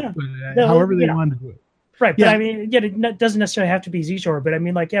fine too. Yeah. But, however they want to do it. Right. But I mean, it doesn't necessarily have to be Xizor, but I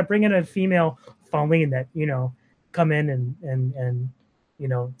mean, bring in a female Phaleen that, come in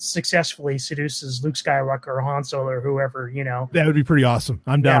and successfully seduces Luke Skywalker or Han Solo or whoever, That would be pretty awesome.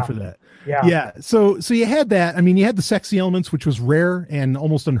 I'm down for that. Yeah. So you had that. I mean, you had the sexy elements, which was rare and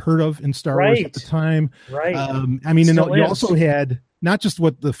almost unheard of in Star Wars at the time. Right. I mean, you also had not just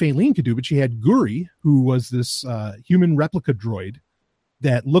what the Phaleen could do, but you had Guri, who was this human replica droid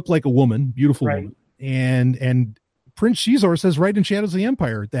that looked like a woman, beautiful woman. And Prince Xizor says right in Shadows of the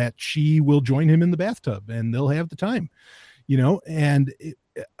Empire that she will join him in the bathtub and they'll have the time, and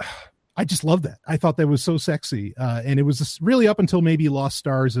I just love that. I thought that was so sexy. And it was really up until maybe Lost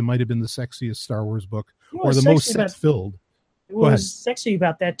Stars. It might've been the sexiest Star Wars book or the most sex filled. What was sexy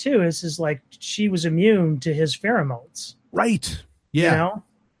about that too is she was immune to his pheromones. Right. Yeah.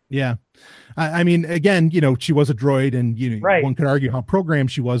 Yeah. I mean, again, she was a droid and, one could argue how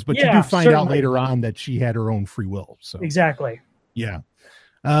programmed she was, but you do find out later on that she had her own free will. So exactly. Yeah.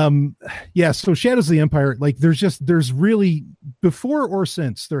 So Shadows of the Empire, there's really before or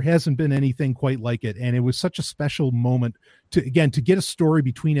since there hasn't been anything quite like it. And it was such a special moment to get a story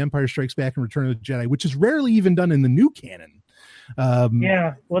between Empire Strikes Back and Return of the Jedi, which is rarely even done in the new canon.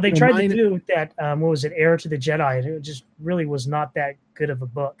 Well, they tried to do that. What was it? Heir to the Jedi. And it just really was not that good of a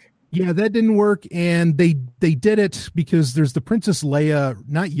book. Yeah, that didn't work. And they did it because there's the Princess Leia,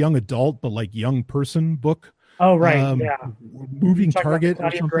 not young adult, but young person book. Oh, right. Moving Target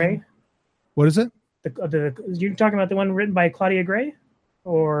or something. Gray? What is it? You're talking about the one written by Claudia Gray?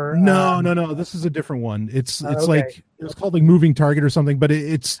 Or no. This is a different one. It's it's called Moving Target or something, but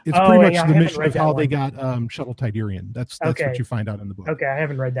it's pretty much the mission of how they got Shuttle Tydirian. That's what you find out in the book. Okay, I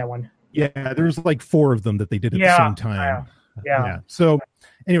haven't read that one. Yeah, there's 4 of them that they did at the same time. Yeah. So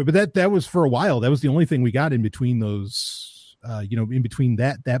anyway, but that was for a while. That was the only thing we got in between those, in between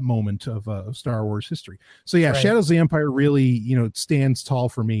that moment of Star Wars history. So yeah, right. Shadows of the Empire really, stands tall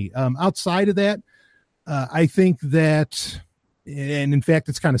for me. Outside of that, I think that, and in fact,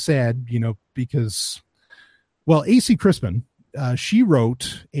 it's kind of sad, because, well, A.C. Crispin, she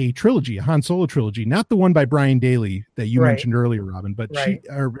wrote a trilogy, a Han Solo trilogy, not the one by Brian Daley that you mentioned earlier, Robin, but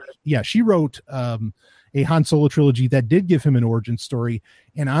she wrote a Han Solo trilogy that did give him an origin story.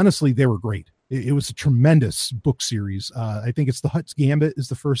 And honestly, they were great. It was a tremendous book series. I think it's The Hutt's Gambit is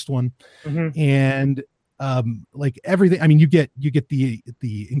the first one. Mm-hmm. And like everything, I mean, you get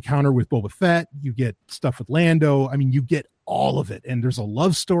the encounter with Boba Fett, you get stuff with Lando. I mean, you get all of it. And there's a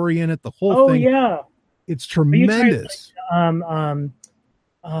love story in it. The whole thing. Oh yeah. It's tremendous. Well,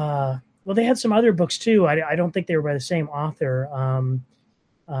 they had some other books too. I don't think they were by the same author.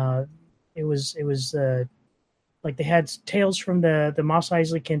 It was like they had Tales from the Mos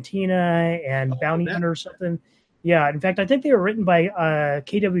Eisley Cantina and Bounty Hunter or something. Yeah, in fact, I think they were written by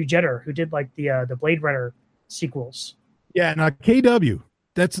K.W. Jeter, who did like the Blade Runner sequels. Yeah, now KW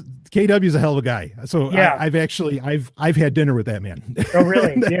is a hell of a guy. So yeah. I've had dinner with that man. Oh,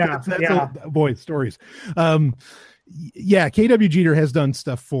 really? Yeah. Boy, stories. Yeah, KW Jeter has done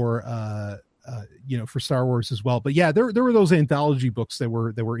stuff for for Star Wars as well. But yeah, there were those anthology books that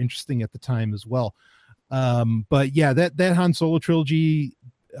were interesting at the time as well. But yeah, that Han Solo trilogy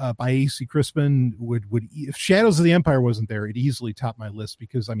by A.C. Crispin would if Shadows of the Empire wasn't there, it easily topped my list,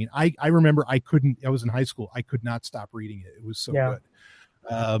 because I mean, I remember I was in high school, I could not stop reading it. It was so good.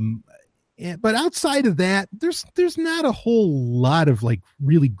 But outside of that, there's not a whole lot of like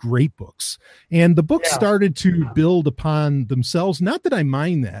really great books, and the books started to build upon themselves. Not that I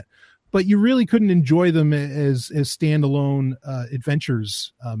mind that, but you really couldn't enjoy them as standalone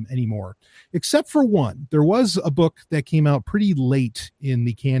adventures anymore, except for one. There was a book that came out pretty late in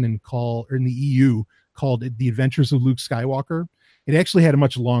the canon in the EU called The Adventures of Luke Skywalker. It actually had a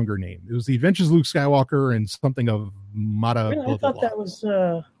much longer name. It was The Adventures of Luke Skywalker and something of Mata. Really? I thought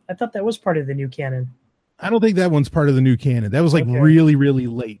that was part of the new canon. I don't think that one's part of the new canon. That was like really, really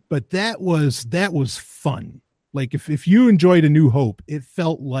late, but that was fun. Like if you enjoyed A New Hope, it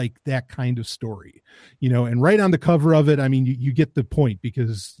felt like that kind of story, and right on the cover of it, I mean, you get the point,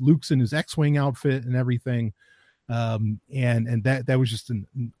 because Luke's in his X-Wing outfit and everything. And that was just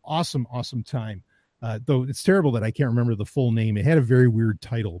an awesome, awesome time. Though it's terrible that I can't remember the full name. It had a very weird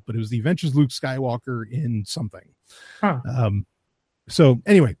title, but it was The Adventures of Luke Skywalker in something. Huh. So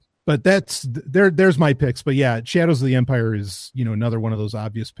anyway, but there's my picks. But yeah, Shadows of the Empire is, another one of those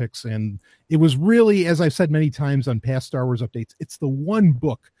obvious picks. And it was really, as I've said many times on past Star Wars updates, it's the one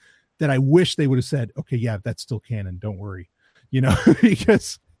book that I wish they would have said, okay, yeah, that's still canon. Don't worry,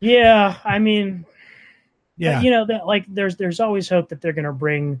 because. Yeah. I mean, yeah, that like, there's always hope that they're going to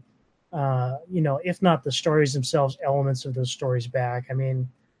bring, if not the stories themselves, elements of those stories back. I mean,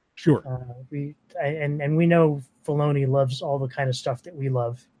 sure. We know Filoni loves all the kind of stuff that we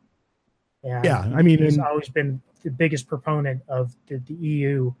love. And I mean, he's always been the biggest proponent of the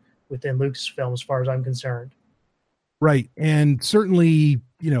EU within Lucasfilm, as far as I'm concerned. Right. And certainly,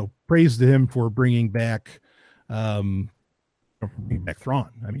 praise to him for bringing back Thrawn.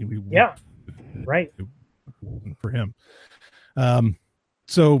 I mean, right. For him.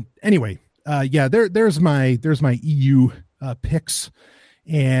 So anyway, there's my EU picks.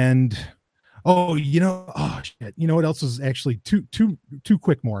 And shit. You know what else is actually too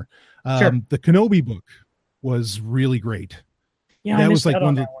quick more? The Kenobi book was really great. Yeah, that was like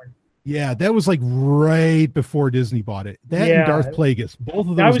one. Yeah, that was like right before Disney bought it. That and Darth Plagueis, both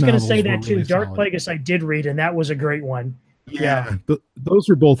of those. I was going to say that too. Really Darth Plagueis I did read, and that was a great one. Yeah, those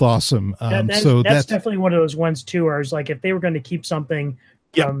are both awesome. That's definitely one of those ones too. Where I was like, if they were going to keep something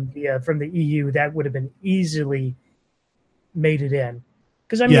from the EU, that would have been easily made it in.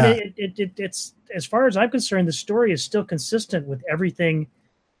 Because I mean, it's as far as I'm concerned, the story is still consistent with everything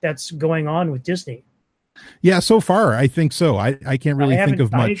that's going on with Disney. Yeah, so far I think so. I can't really think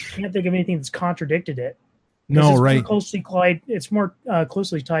of much. I can't think of anything that's contradicted it. No, right. It's more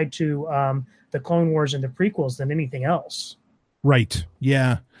closely tied to the Clone Wars and the prequels than anything else. Right.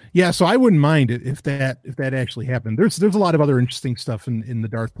 Yeah. Yeah. So I wouldn't mind it if that actually happened. There's a lot of other interesting stuff in the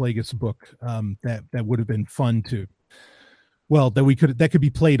Darth Plagueis book that would have been fun to. Well, that could be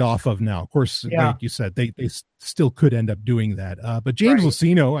played off of now. Of course, like you said, they still could end up doing that. But James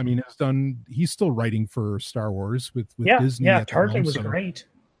Luceno, I mean, he's still writing for Star Wars with Disney. Yeah, Tarkin was great.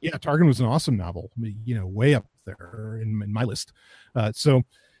 Yeah, Tarkin was an awesome novel, way up there in my list. So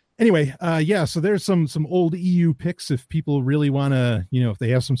anyway, yeah, so there's some old EU picks if people really want to, if they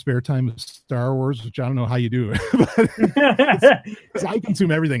have some spare time with Star Wars, which I don't know how you do, but I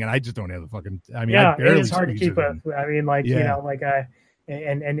consume everything and I just don't have the fucking, yeah, it is hard to keep up. I mean,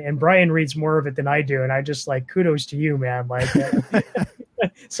 and Brian reads more of it than I do, and I just kudos to you, man.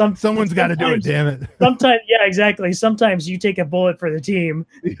 Someone's got to do it, damn it. Sometimes, yeah, exactly. Sometimes you take a bullet for the team.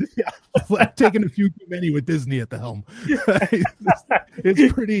 Yeah, I'm taking a few too many with Disney at the helm.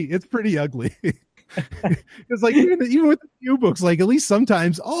 It's pretty ugly. It's even with the few books, at least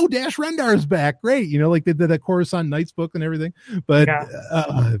sometimes, Dash Rendar's back, great. They did that Coruscant Nights book and everything. But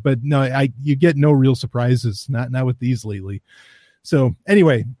but no, you get no real surprises, not with these lately. So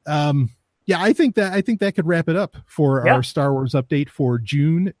anyway, yeah, I think that could wrap it up for our Star Wars update for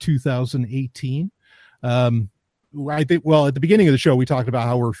June 2018. I think, at the beginning of the show, we talked about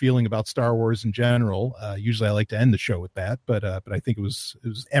how we're feeling about Star Wars in general. Usually I like to end the show with that, but I think it was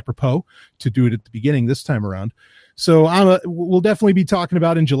apropos to do it at the beginning this time around. So we'll definitely be talking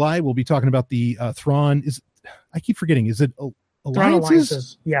about in July. We'll be talking about the Thrawn. I keep forgetting. Is it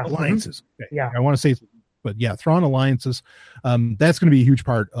alliances? Yeah. Alliances. Okay. Yeah. I want to say, but yeah, Thrawn alliances. That's going to be a huge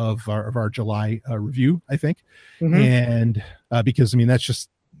part of our July review, I think. And because, that's just,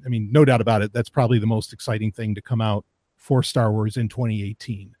 no doubt about it, that's probably the most exciting thing to come out for Star Wars in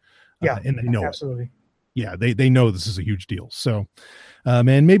 2018. Yeah, and they know absolutely. Yeah, they know this is a huge deal. So,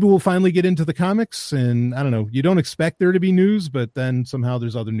 and maybe we'll finally get into the comics. And I don't know, you don't expect there to be news, but then somehow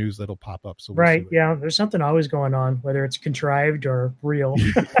there's other news that'll pop up. So right, yeah, there's something always going on, whether it's contrived or real.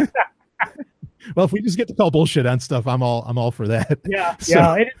 Well, if we just get to call bullshit on stuff, I'm all for that. Yeah,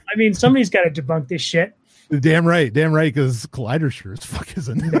 yeah. Somebody's got to debunk this shit. Damn right, because Collider sure as fuck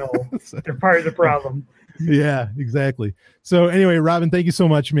isn't. No, they're part of the problem. Yeah, exactly. So anyway, Robin, thank you so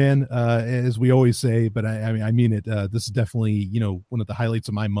much, man. As we always say, but I mean it. This is definitely one of the highlights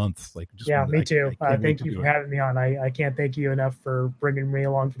of my month. Me too. Thank you for having me on. I can't thank you enough for bringing me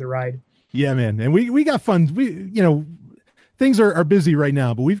along for the ride. Yeah, man, and we got fun. Things are busy right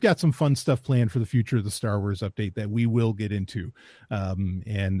now, but we've got some fun stuff planned for the future of the Star Wars update that we will get into.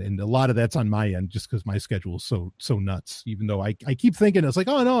 And a lot of that's on my end just because my schedule is so nuts, even though I keep thinking it's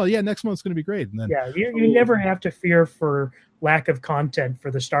oh no, yeah, next month's going to be great. And then you never have to fear for lack of content for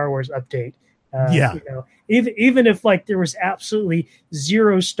the Star Wars update. Even if there was absolutely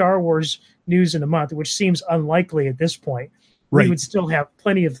zero Star Wars news in a month, which seems unlikely at this point. Right. We would still have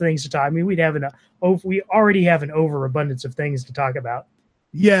plenty of things to talk. We we already have an overabundance of things to talk about.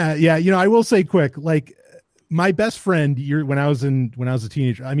 Yeah. I will say quick, my best friend, when I was a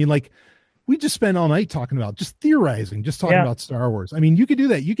teenager, we just spent all night talking about just theorizing, just talking about Star Wars. You could do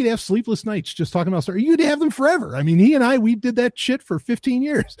that. You could have sleepless nights just talking about Star Wars. You could have them forever. He and we did that shit for 15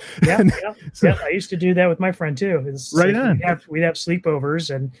 years. Yeah. I used to do that with my friend too. Right on. We'd have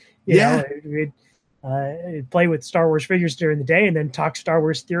sleepovers and we'd play with Star Wars figures during the day and then talk Star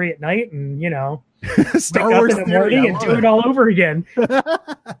Wars theory at night and Star Wars in the morning and do it all over again.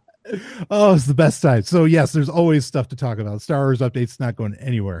 Oh, it's the best time. So yes, there's always stuff to talk about. Star Wars updates not going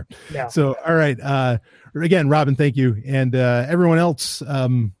anywhere. Yeah. So all right, again, Robin, thank you, and everyone else.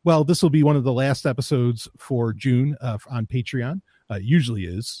 This will be one of the last episodes for June on Patreon. Usually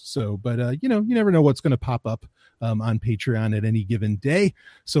is so, but you never know what's going to pop up on Patreon at any given day.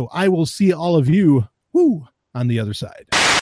 So I will see all of you on the other side.